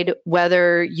decide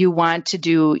whether you want to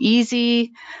do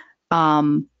easy,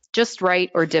 just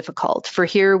right, or difficult. For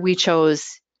here, we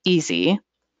chose easy.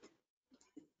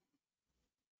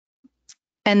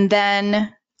 And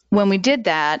then when we did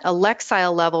that, a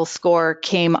Lexile level score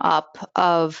came up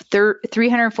of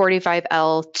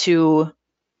 345L to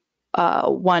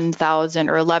 1000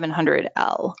 or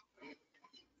 1100L.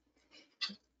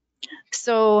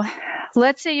 So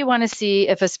let's say you want to see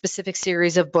if a specific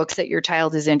series of books that your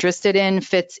child is interested in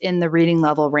fits in the reading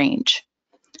level range.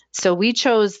 So we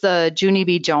chose the Junie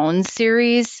B. Jones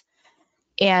series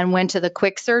and went to the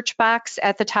quick search box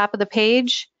at the top of the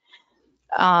page,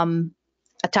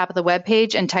 at top of the web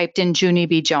page, and typed in Junie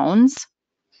B. Jones.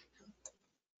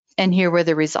 And here were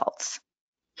the results.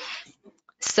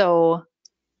 So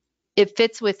it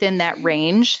fits within that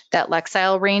range, that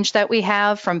Lexile range that we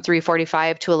have from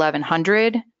 345 to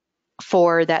 1100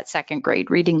 for that second grade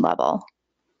reading level.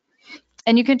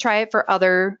 And you can try it for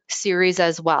other series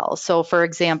as well. So for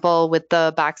example, with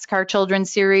the Boxcar Children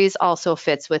series, also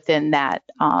fits within that,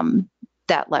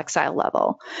 that Lexile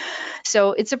level.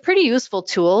 So it's a pretty useful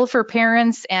tool for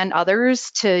parents and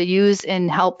others to use in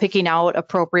help picking out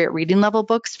appropriate reading level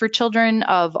books for children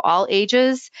of all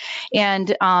ages.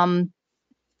 And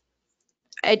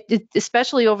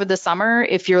especially over the summer,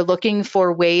 if you're looking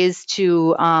for ways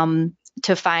to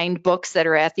find books that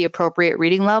are at the appropriate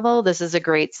reading level, this is a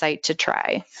great site to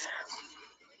try.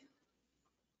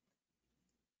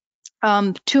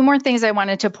 Two more things I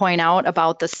wanted to point out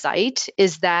about the site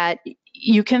is that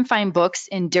you can find books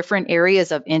in different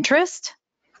areas of interest.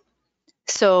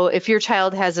 So if your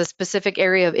child has a specific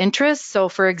area of interest, so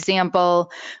for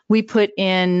example, we put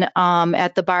in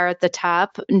at the bar at the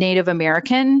top, Native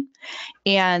American,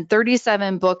 and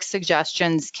 37 book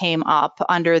suggestions came up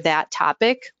under that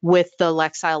topic with the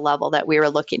Lexile level that we were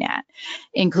looking at,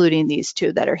 including these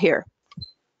two that are here.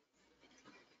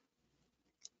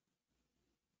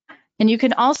 And you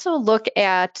can also look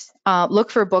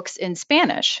for books in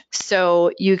Spanish.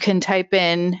 So you can type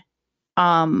in,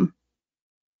 there's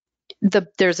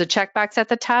a checkbox at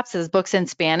the top that says books in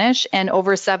Spanish, and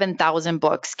over 7,000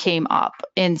 books came up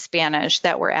in Spanish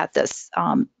that were at this,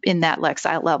 in that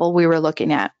Lexile level we were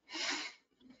looking at.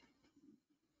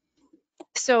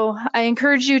 So I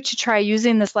encourage you to try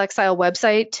using this Lexile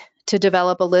website to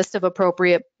develop a list of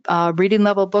appropriate reading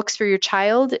level books for your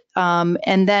child.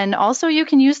 And then also you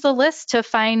can use the list to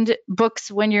find books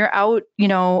when you're out.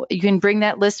 You can bring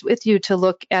that list with you to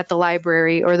look at the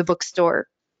library or the bookstore,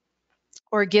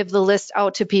 or give the list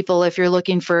out to people if you're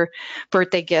looking for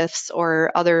birthday gifts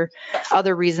or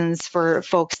other reasons for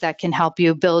folks that can help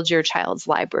you build your child's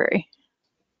library.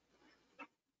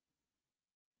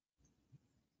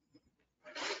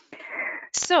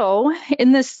 So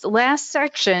in this last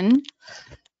section,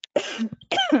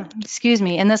 excuse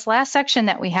me, in this last section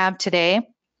that we have today,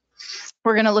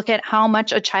 we're going to look at how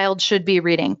much a child should be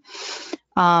reading.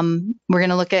 We're going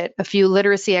to look at a few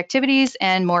literacy activities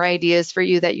and more ideas for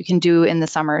you that you can do in the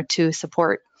summer to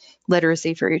support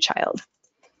literacy for your child.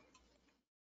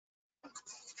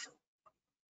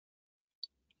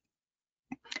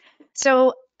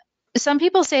 So some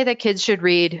people say that kids should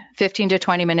read 15 to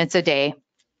 20 minutes a day,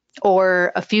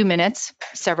 or a few minutes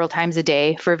several times a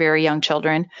day for very young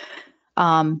children,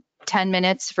 10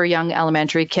 minutes for young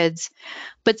elementary kids.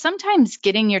 But sometimes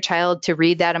getting your child to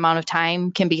read that amount of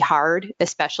time can be hard,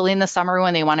 especially in the summer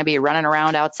when they want to be running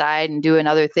around outside and doing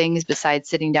other things besides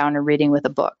sitting down and reading with a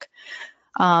book.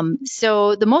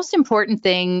 So the most important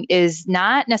thing is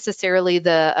not necessarily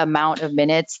the amount of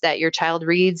minutes that your child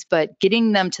reads, but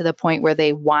getting them to the point where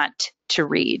they want to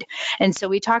read. And so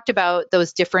we talked about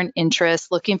those different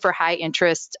interests, looking for high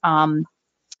interest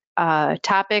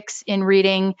topics in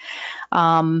reading. You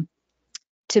want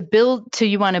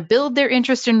to build their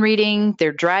interest in reading,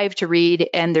 their drive to read,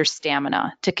 and their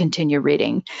stamina to continue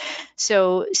reading.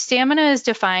 So stamina is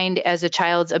defined as a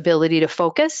child's ability to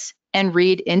focus and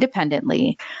read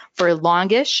independently for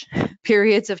longish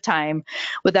periods of time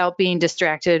without being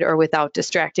distracted or without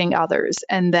distracting others.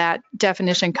 And that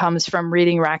definition comes from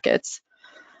Reading Rockets.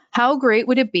 How great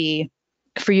would it be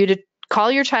for you to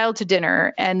call your child to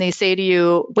dinner and they say to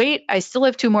you, wait, I still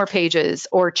have 2 more pages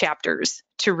or chapters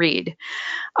to read.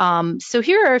 So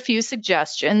here are a few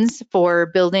suggestions for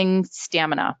building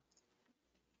stamina.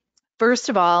 First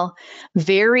of all,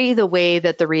 vary the way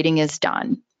that the reading is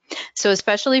done. So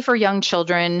especially for young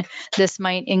children, this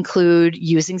might include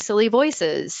using silly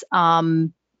voices.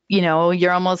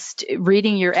 You're almost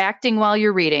reading, you're acting while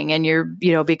you're reading, and you're,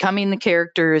 becoming the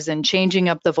characters and changing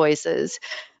up the voices.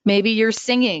 Maybe you're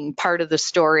singing part of the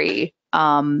story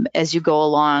as you go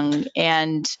along,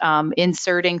 and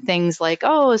inserting things like,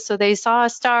 oh, so they saw a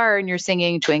star, and you're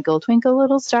singing Twinkle, Twinkle,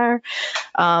 Little Star.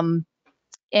 And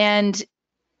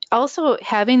also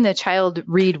having the child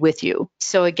read with you.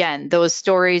 So again, those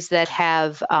stories that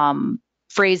have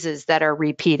phrases that are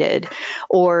repeated,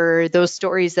 or those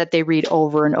stories that they read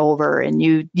over and over, and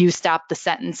you stop the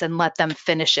sentence and let them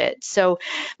finish it. So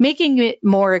making it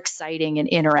more exciting and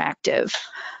interactive.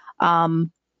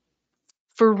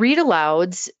 For read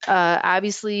alouds,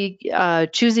 obviously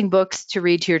choosing books to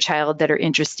read to your child that are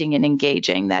interesting and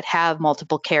engaging, that have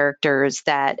multiple characters,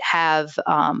 that have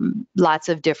lots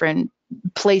of different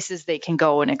places they can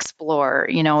go and explore,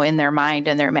 in their mind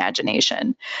and their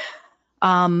imagination.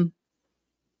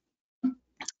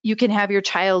 You can have your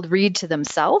child read to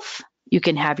themselves. You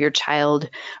can have your child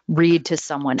read to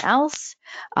someone else.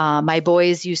 My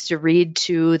boys used to read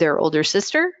to their older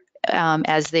sister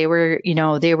as they were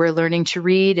learning to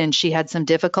read, and she had some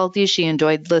difficulties. She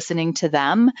enjoyed listening to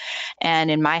them.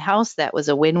 And in my house, that was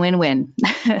a win-win-win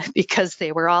because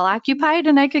they were all occupied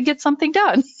and I could get something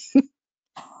done.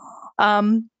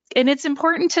 and it's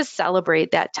important to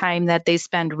celebrate that time that they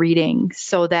spend reading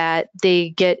so that they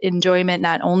get enjoyment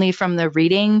not only from the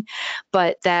reading,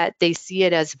 but that they see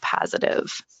it as a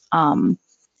positive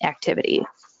activity.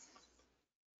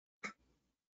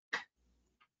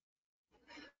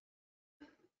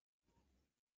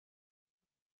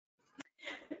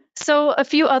 So, a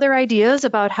few other ideas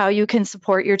about how you can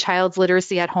support your child's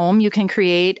literacy at home. You can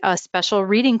create a special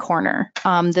reading corner.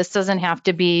 This doesn't have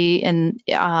to be in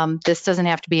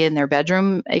their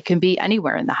bedroom. It can be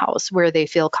anywhere in the house where they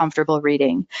feel comfortable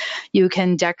reading. You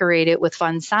can decorate it with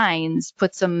fun signs,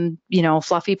 put some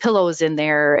fluffy pillows in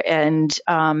there, and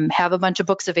have a bunch of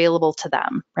books available to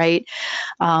them. Right,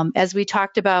 as we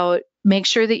talked about, make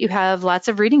sure that you have lots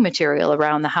of reading material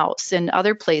around the house and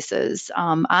other places,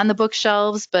 on the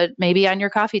bookshelves, but maybe on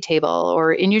your coffee table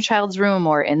or in your child's room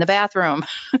or in the bathroom.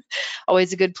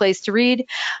 Always a good place to read.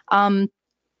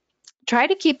 Try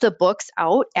to keep the books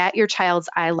out at your child's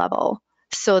eye level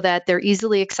so that they're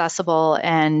easily accessible,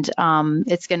 and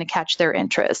it's going to catch their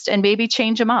interest. And maybe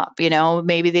change them up.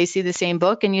 Maybe they see the same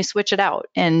book and you switch it out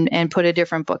and put a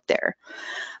different book there.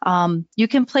 You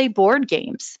can play board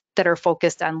games that are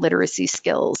focused on literacy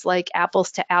skills, like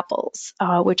Apples to Apples,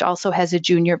 which also has a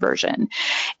junior version.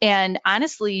 And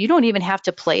honestly, you don't even have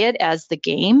to play it as the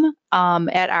game.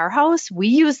 At our house, we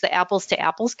use the Apples to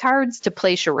Apples cards to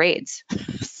play charades.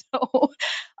 So,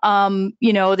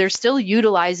 they're still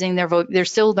utilizing they're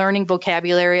still learning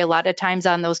vocabulary. A lot of times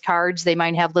on those cards, they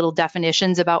might have little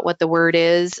definitions about what the word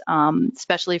is,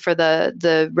 especially for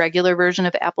the regular version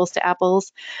of Apples to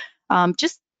Apples.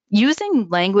 Just using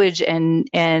language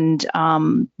and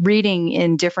reading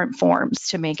in different forms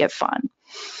to make it fun.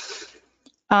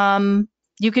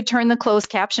 You could turn the closed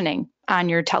captioning on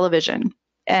your television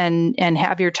and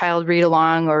have your child read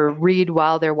along or read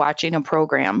while they're watching a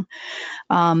program.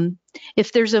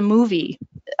 If there's a movie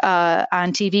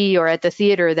on TV or at the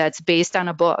theater that's based on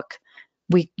a book,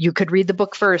 you could read the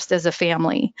book first as a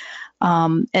family,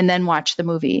 and then watch the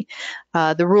movie.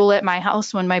 The rule at my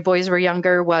house when my boys were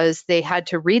younger was they had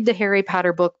to read the Harry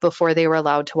Potter book before they were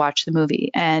allowed to watch the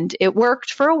movie, and it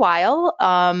worked for a while.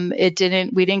 We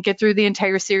didn't get through the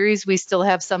entire series. We still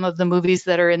have some of the movies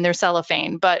that are in their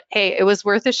cellophane, but hey, it was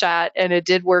worth a shot, and it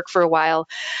did work for a while.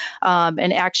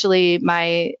 And actually,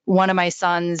 one of my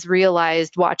sons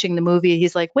realized watching the movie,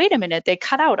 he's like, wait a minute, they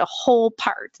cut out a whole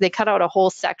part. They cut out a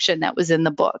whole section that was in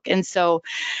the book. And so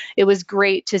it was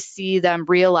great to see them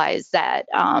realize that,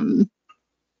 that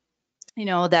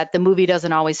the movie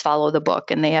doesn't always follow the book,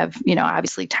 and they have,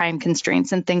 obviously time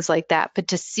constraints and things like that, but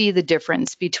to see the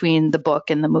difference between the book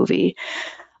and the movie.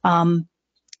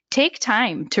 Take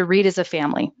time to read as a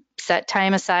family. Set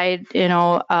time aside,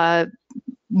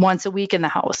 once a week in the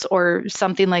house or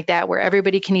something like that, where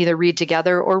everybody can either read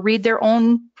together or read their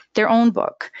own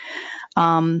book.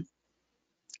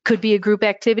 Could be a group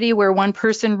activity where one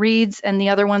person reads and the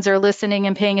other ones are listening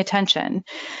and paying attention.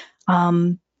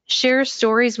 Share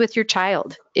stories with your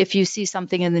child if you see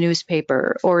something in the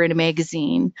newspaper or in a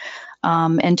magazine,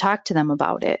 and talk to them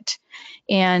about it.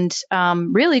 And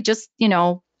really just,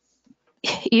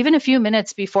 even a few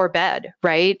minutes before bed,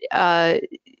 right?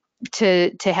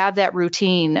 To have that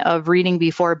routine of reading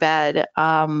before bed.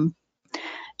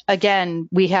 Again,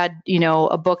 we had,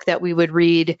 a book that we would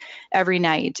read every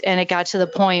night, and it got to the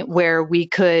point where we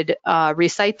could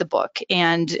recite the book.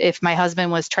 And if my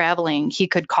husband was traveling, he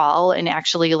could call and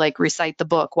actually recite the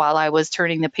book while I was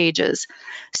turning the pages.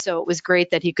 So it was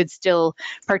great that he could still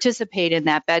participate in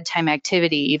that bedtime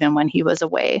activity even when he was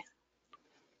away.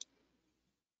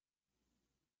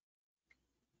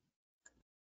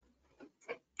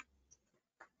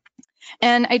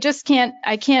 And I can't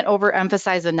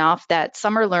overemphasize enough that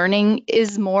summer learning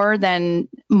is more than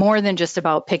just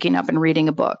about picking up and reading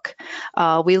a book.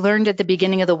 We learned at the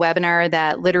beginning of the webinar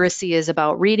that literacy is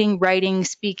about reading, writing,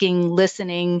 speaking,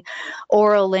 listening,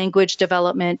 oral language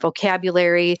development,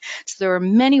 vocabulary. So there are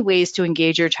many ways to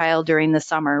engage your child during the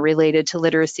summer related to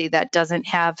literacy that doesn't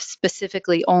have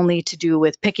specifically only to do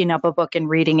with picking up a book and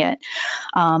reading it.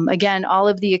 Again, all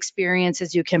of the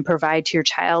experiences you can provide to your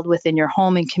child within your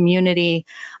home and community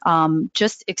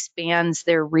just expands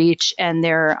their reach and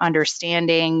their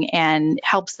understanding and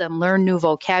helps them learn new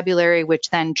vocabulary, which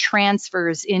then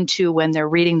transfers into when they're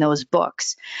reading those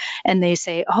books. And they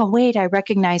say, oh, wait, I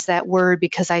recognize that word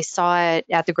because I saw it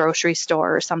at the grocery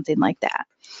store or something like that.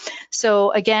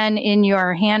 So again, in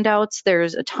your handouts,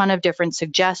 there's a ton of different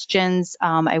suggestions.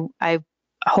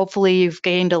 Hopefully you've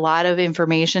gained a lot of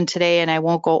information today, and I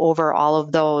won't go over all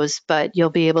of those, but you'll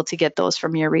be able to get those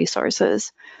from your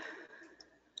resources.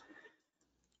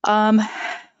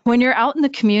 When you're out in the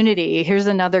community, here's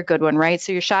another good one, right?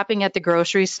 So you're shopping at the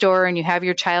grocery store and you have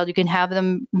your child, you can have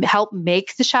them help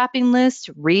make the shopping list,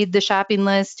 read the shopping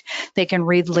list. They can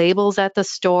read labels at the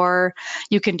store.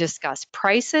 You can discuss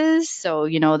prices. So,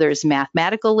 there's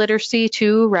mathematical literacy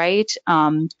too, right?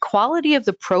 Quality of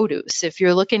the produce. If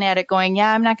you're looking at it going,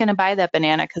 yeah, I'm not going to buy that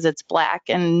banana because it's black,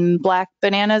 and black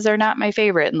bananas are not my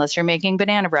favorite unless you're making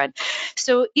banana bread.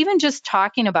 So even just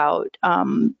talking about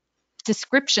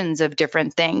descriptions of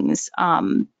different things,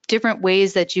 different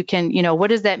ways that you can,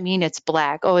 what does that mean it's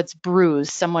black? Oh, it's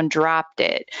bruised. Someone dropped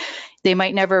it. They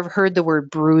might never have heard the word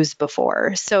bruise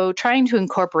before. So trying to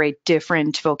incorporate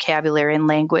different vocabulary and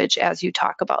language as you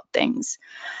talk about things.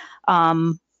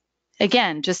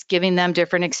 Again, just giving them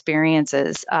different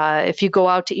experiences. If you go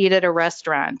out to eat at a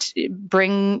restaurant,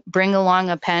 bring along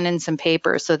a pen and some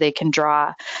paper so they can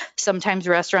draw. Sometimes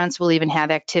restaurants will even have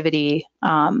activity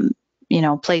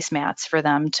placemats for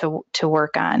them to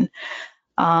work on.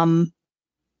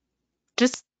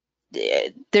 Just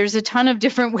there's a ton of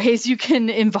different ways you can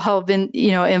involve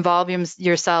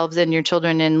yourselves and your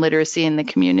children in literacy in the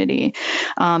community.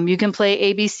 You can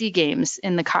play ABC games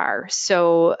in the car.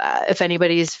 So if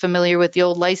anybody's familiar with the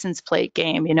old license plate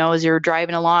game, as you're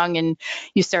driving along and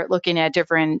you start looking at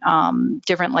different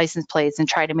license plates and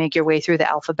try to make your way through the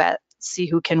alphabet, see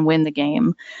who can win the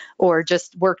game, or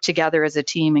just work together as a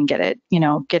team and get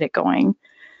it going.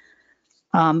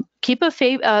 Keep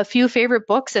a few favorite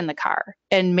books in the car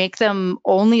and make them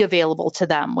only available to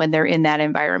them when they're in that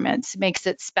environment. It makes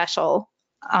it special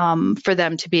for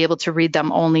them to be able to read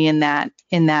them only in that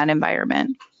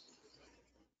environment.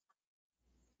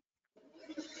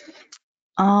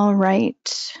 All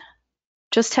right.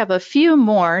 Just have a few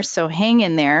more, so hang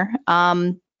in there.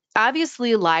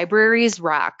 Obviously, libraries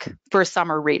rock for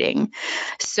summer reading.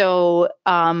 So,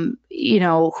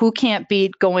 who can't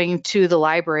beat going to the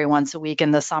library once a week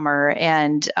in the summer?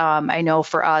 And I know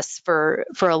for us, for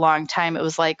a long time, it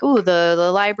was like, oh,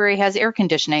 the library has air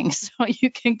conditioning, so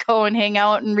you can go and hang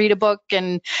out and read a book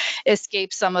and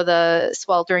escape some of the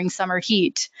sweltering summer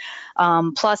heat.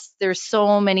 Plus, there's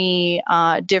so many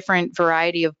different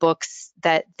variety of books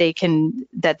that they can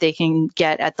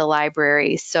get at the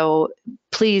library. So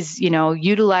please,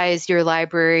 utilize your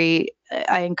library.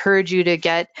 I encourage you to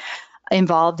get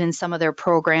involved in some of their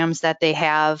programs that they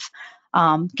have.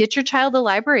 Get your child a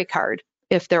library card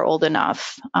if they're old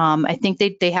enough. I think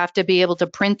they have to be able to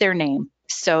print their name,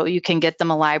 so you can get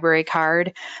them a library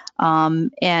card,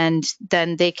 and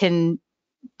then they can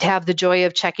have the joy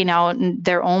of checking out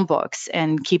their own books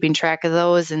and keeping track of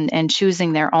those and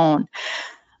choosing their own.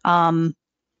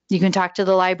 You can talk to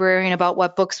the librarian about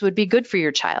what books would be good for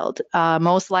your child.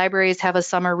 Most libraries have a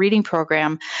summer reading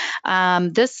program.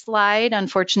 This slide,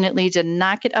 unfortunately, did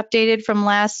not get updated from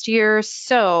last year.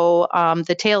 So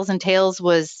the Tales and Tales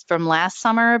was from last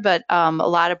summer, but a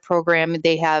lot of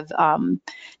they have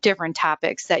different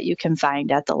topics that you can find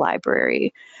at the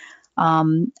library.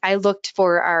 I looked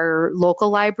for our local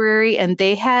library, and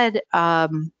they had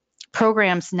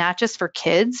programs not just for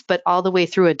kids, but all the way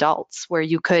through adults, where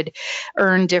you could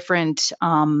earn different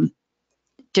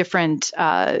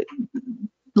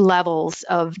levels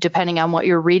of depending on what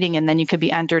you're reading, and then you could be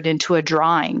entered into a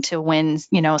drawing to win,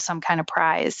 some kind of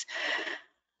prize.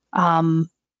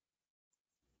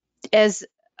 As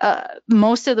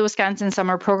most of the Wisconsin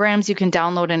summer programs, you can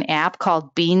download an app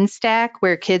called Beanstack,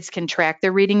 where kids can track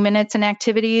their reading minutes and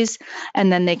activities,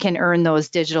 and then they can earn those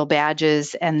digital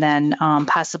badges and then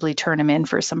possibly turn them in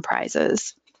for some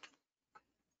prizes.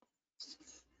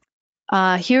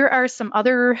 Here are some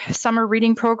other summer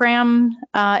reading program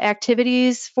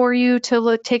activities for you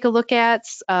to take a look at.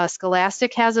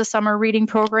 Scholastic has a summer reading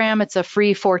program. It's a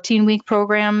free 14-week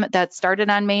program that started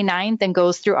on May 9th and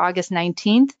goes through August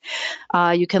 19th.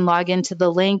 You can log into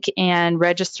the link and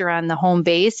register on the home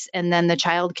base, and then the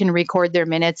child can record their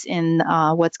minutes in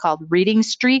what's called Reading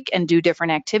Streak and do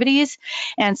different activities.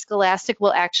 And Scholastic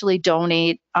will actually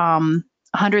donate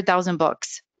 100,000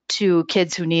 books to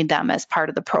kids who need them as part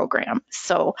of the program.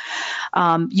 So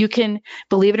you can,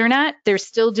 believe it or not, they're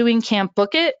still doing Camp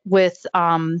Book It with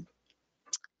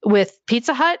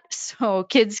Pizza Hut. So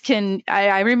kids can,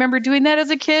 I remember doing that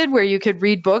as a kid, where you could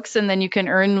read books and then you can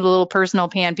earn a little personal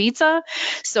pan pizza.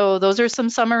 So those are some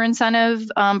summer incentive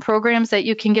programs that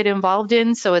you can get involved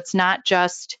in. So it's not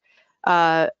just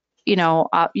your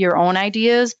own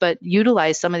ideas, but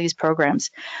utilize some of these programs.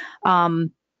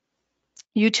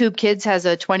 YouTube Kids has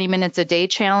a 20 minutes a day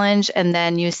challenge, and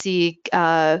then you see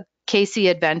Casey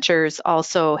Adventures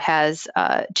also has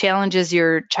challenges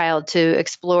your child to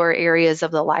explore areas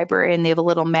of the library, and they have a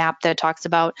little map that talks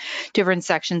about different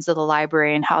sections of the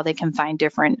library and how they can find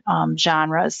different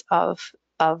genres of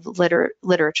of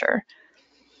literature.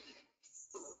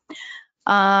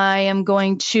 I am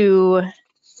going to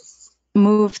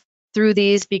move through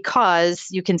these because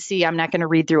you can see I'm not going to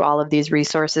read through all of these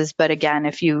resources, but again,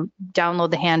 if you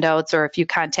download the handouts or if you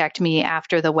contact me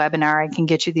after the webinar, I can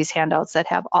get you these handouts that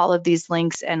have all of these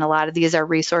links, and a lot of these are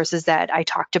resources that I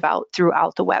talked about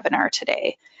throughout the webinar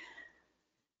today.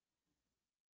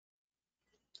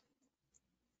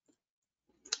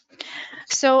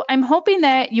 So I'm hoping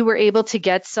that you were able to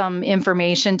get some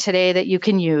information today that you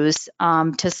can use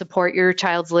to support your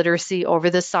child's literacy over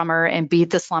the summer and beat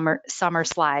the summer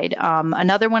slide.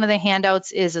 Another one of the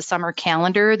handouts is a summer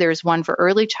calendar. There's one for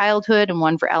early childhood and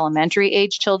one for elementary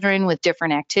age children with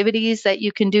different activities that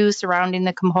you can do surrounding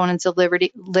the components of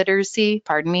literacy.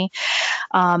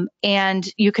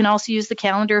 And you can also use the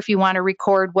calendar if you want to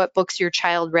record what books your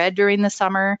child read during the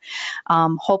summer,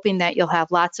 hoping that you'll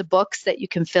have lots of books that you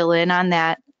can fill in on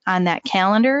that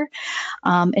calendar.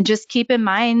 And just keep in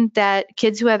mind that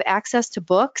kids who have access to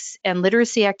books and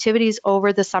literacy activities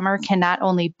over the summer can not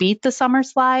only beat the summer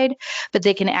slide, but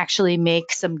they can actually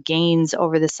make some gains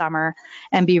over the summer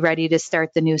and be ready to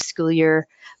start the new school year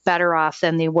better off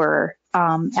than they were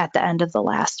at the end of the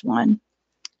last one.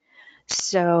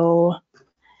 So,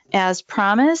 as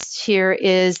promised, here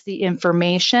is the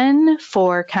information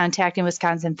for contacting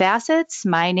Wisconsin Facets.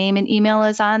 My name and email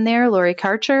is on there, Lori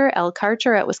Karcher,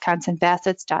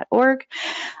 lkarcher@wisconsinfacets.org.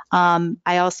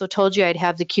 I also told you I'd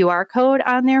have the QR code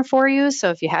on there for you.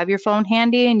 So if you have your phone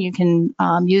handy and you can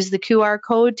use the QR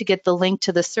code to get the link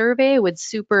to the survey, would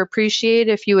super appreciate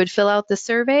if you would fill out the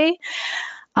survey.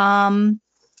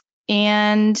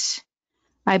 And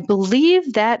I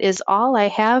believe that is all I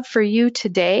have for you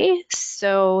today.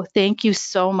 So thank you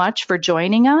so much for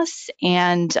joining us.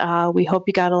 And we hope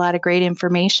you got a lot of great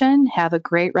information. Have a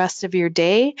great rest of your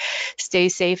day. Stay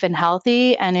safe and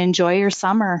healthy and enjoy your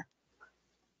summer.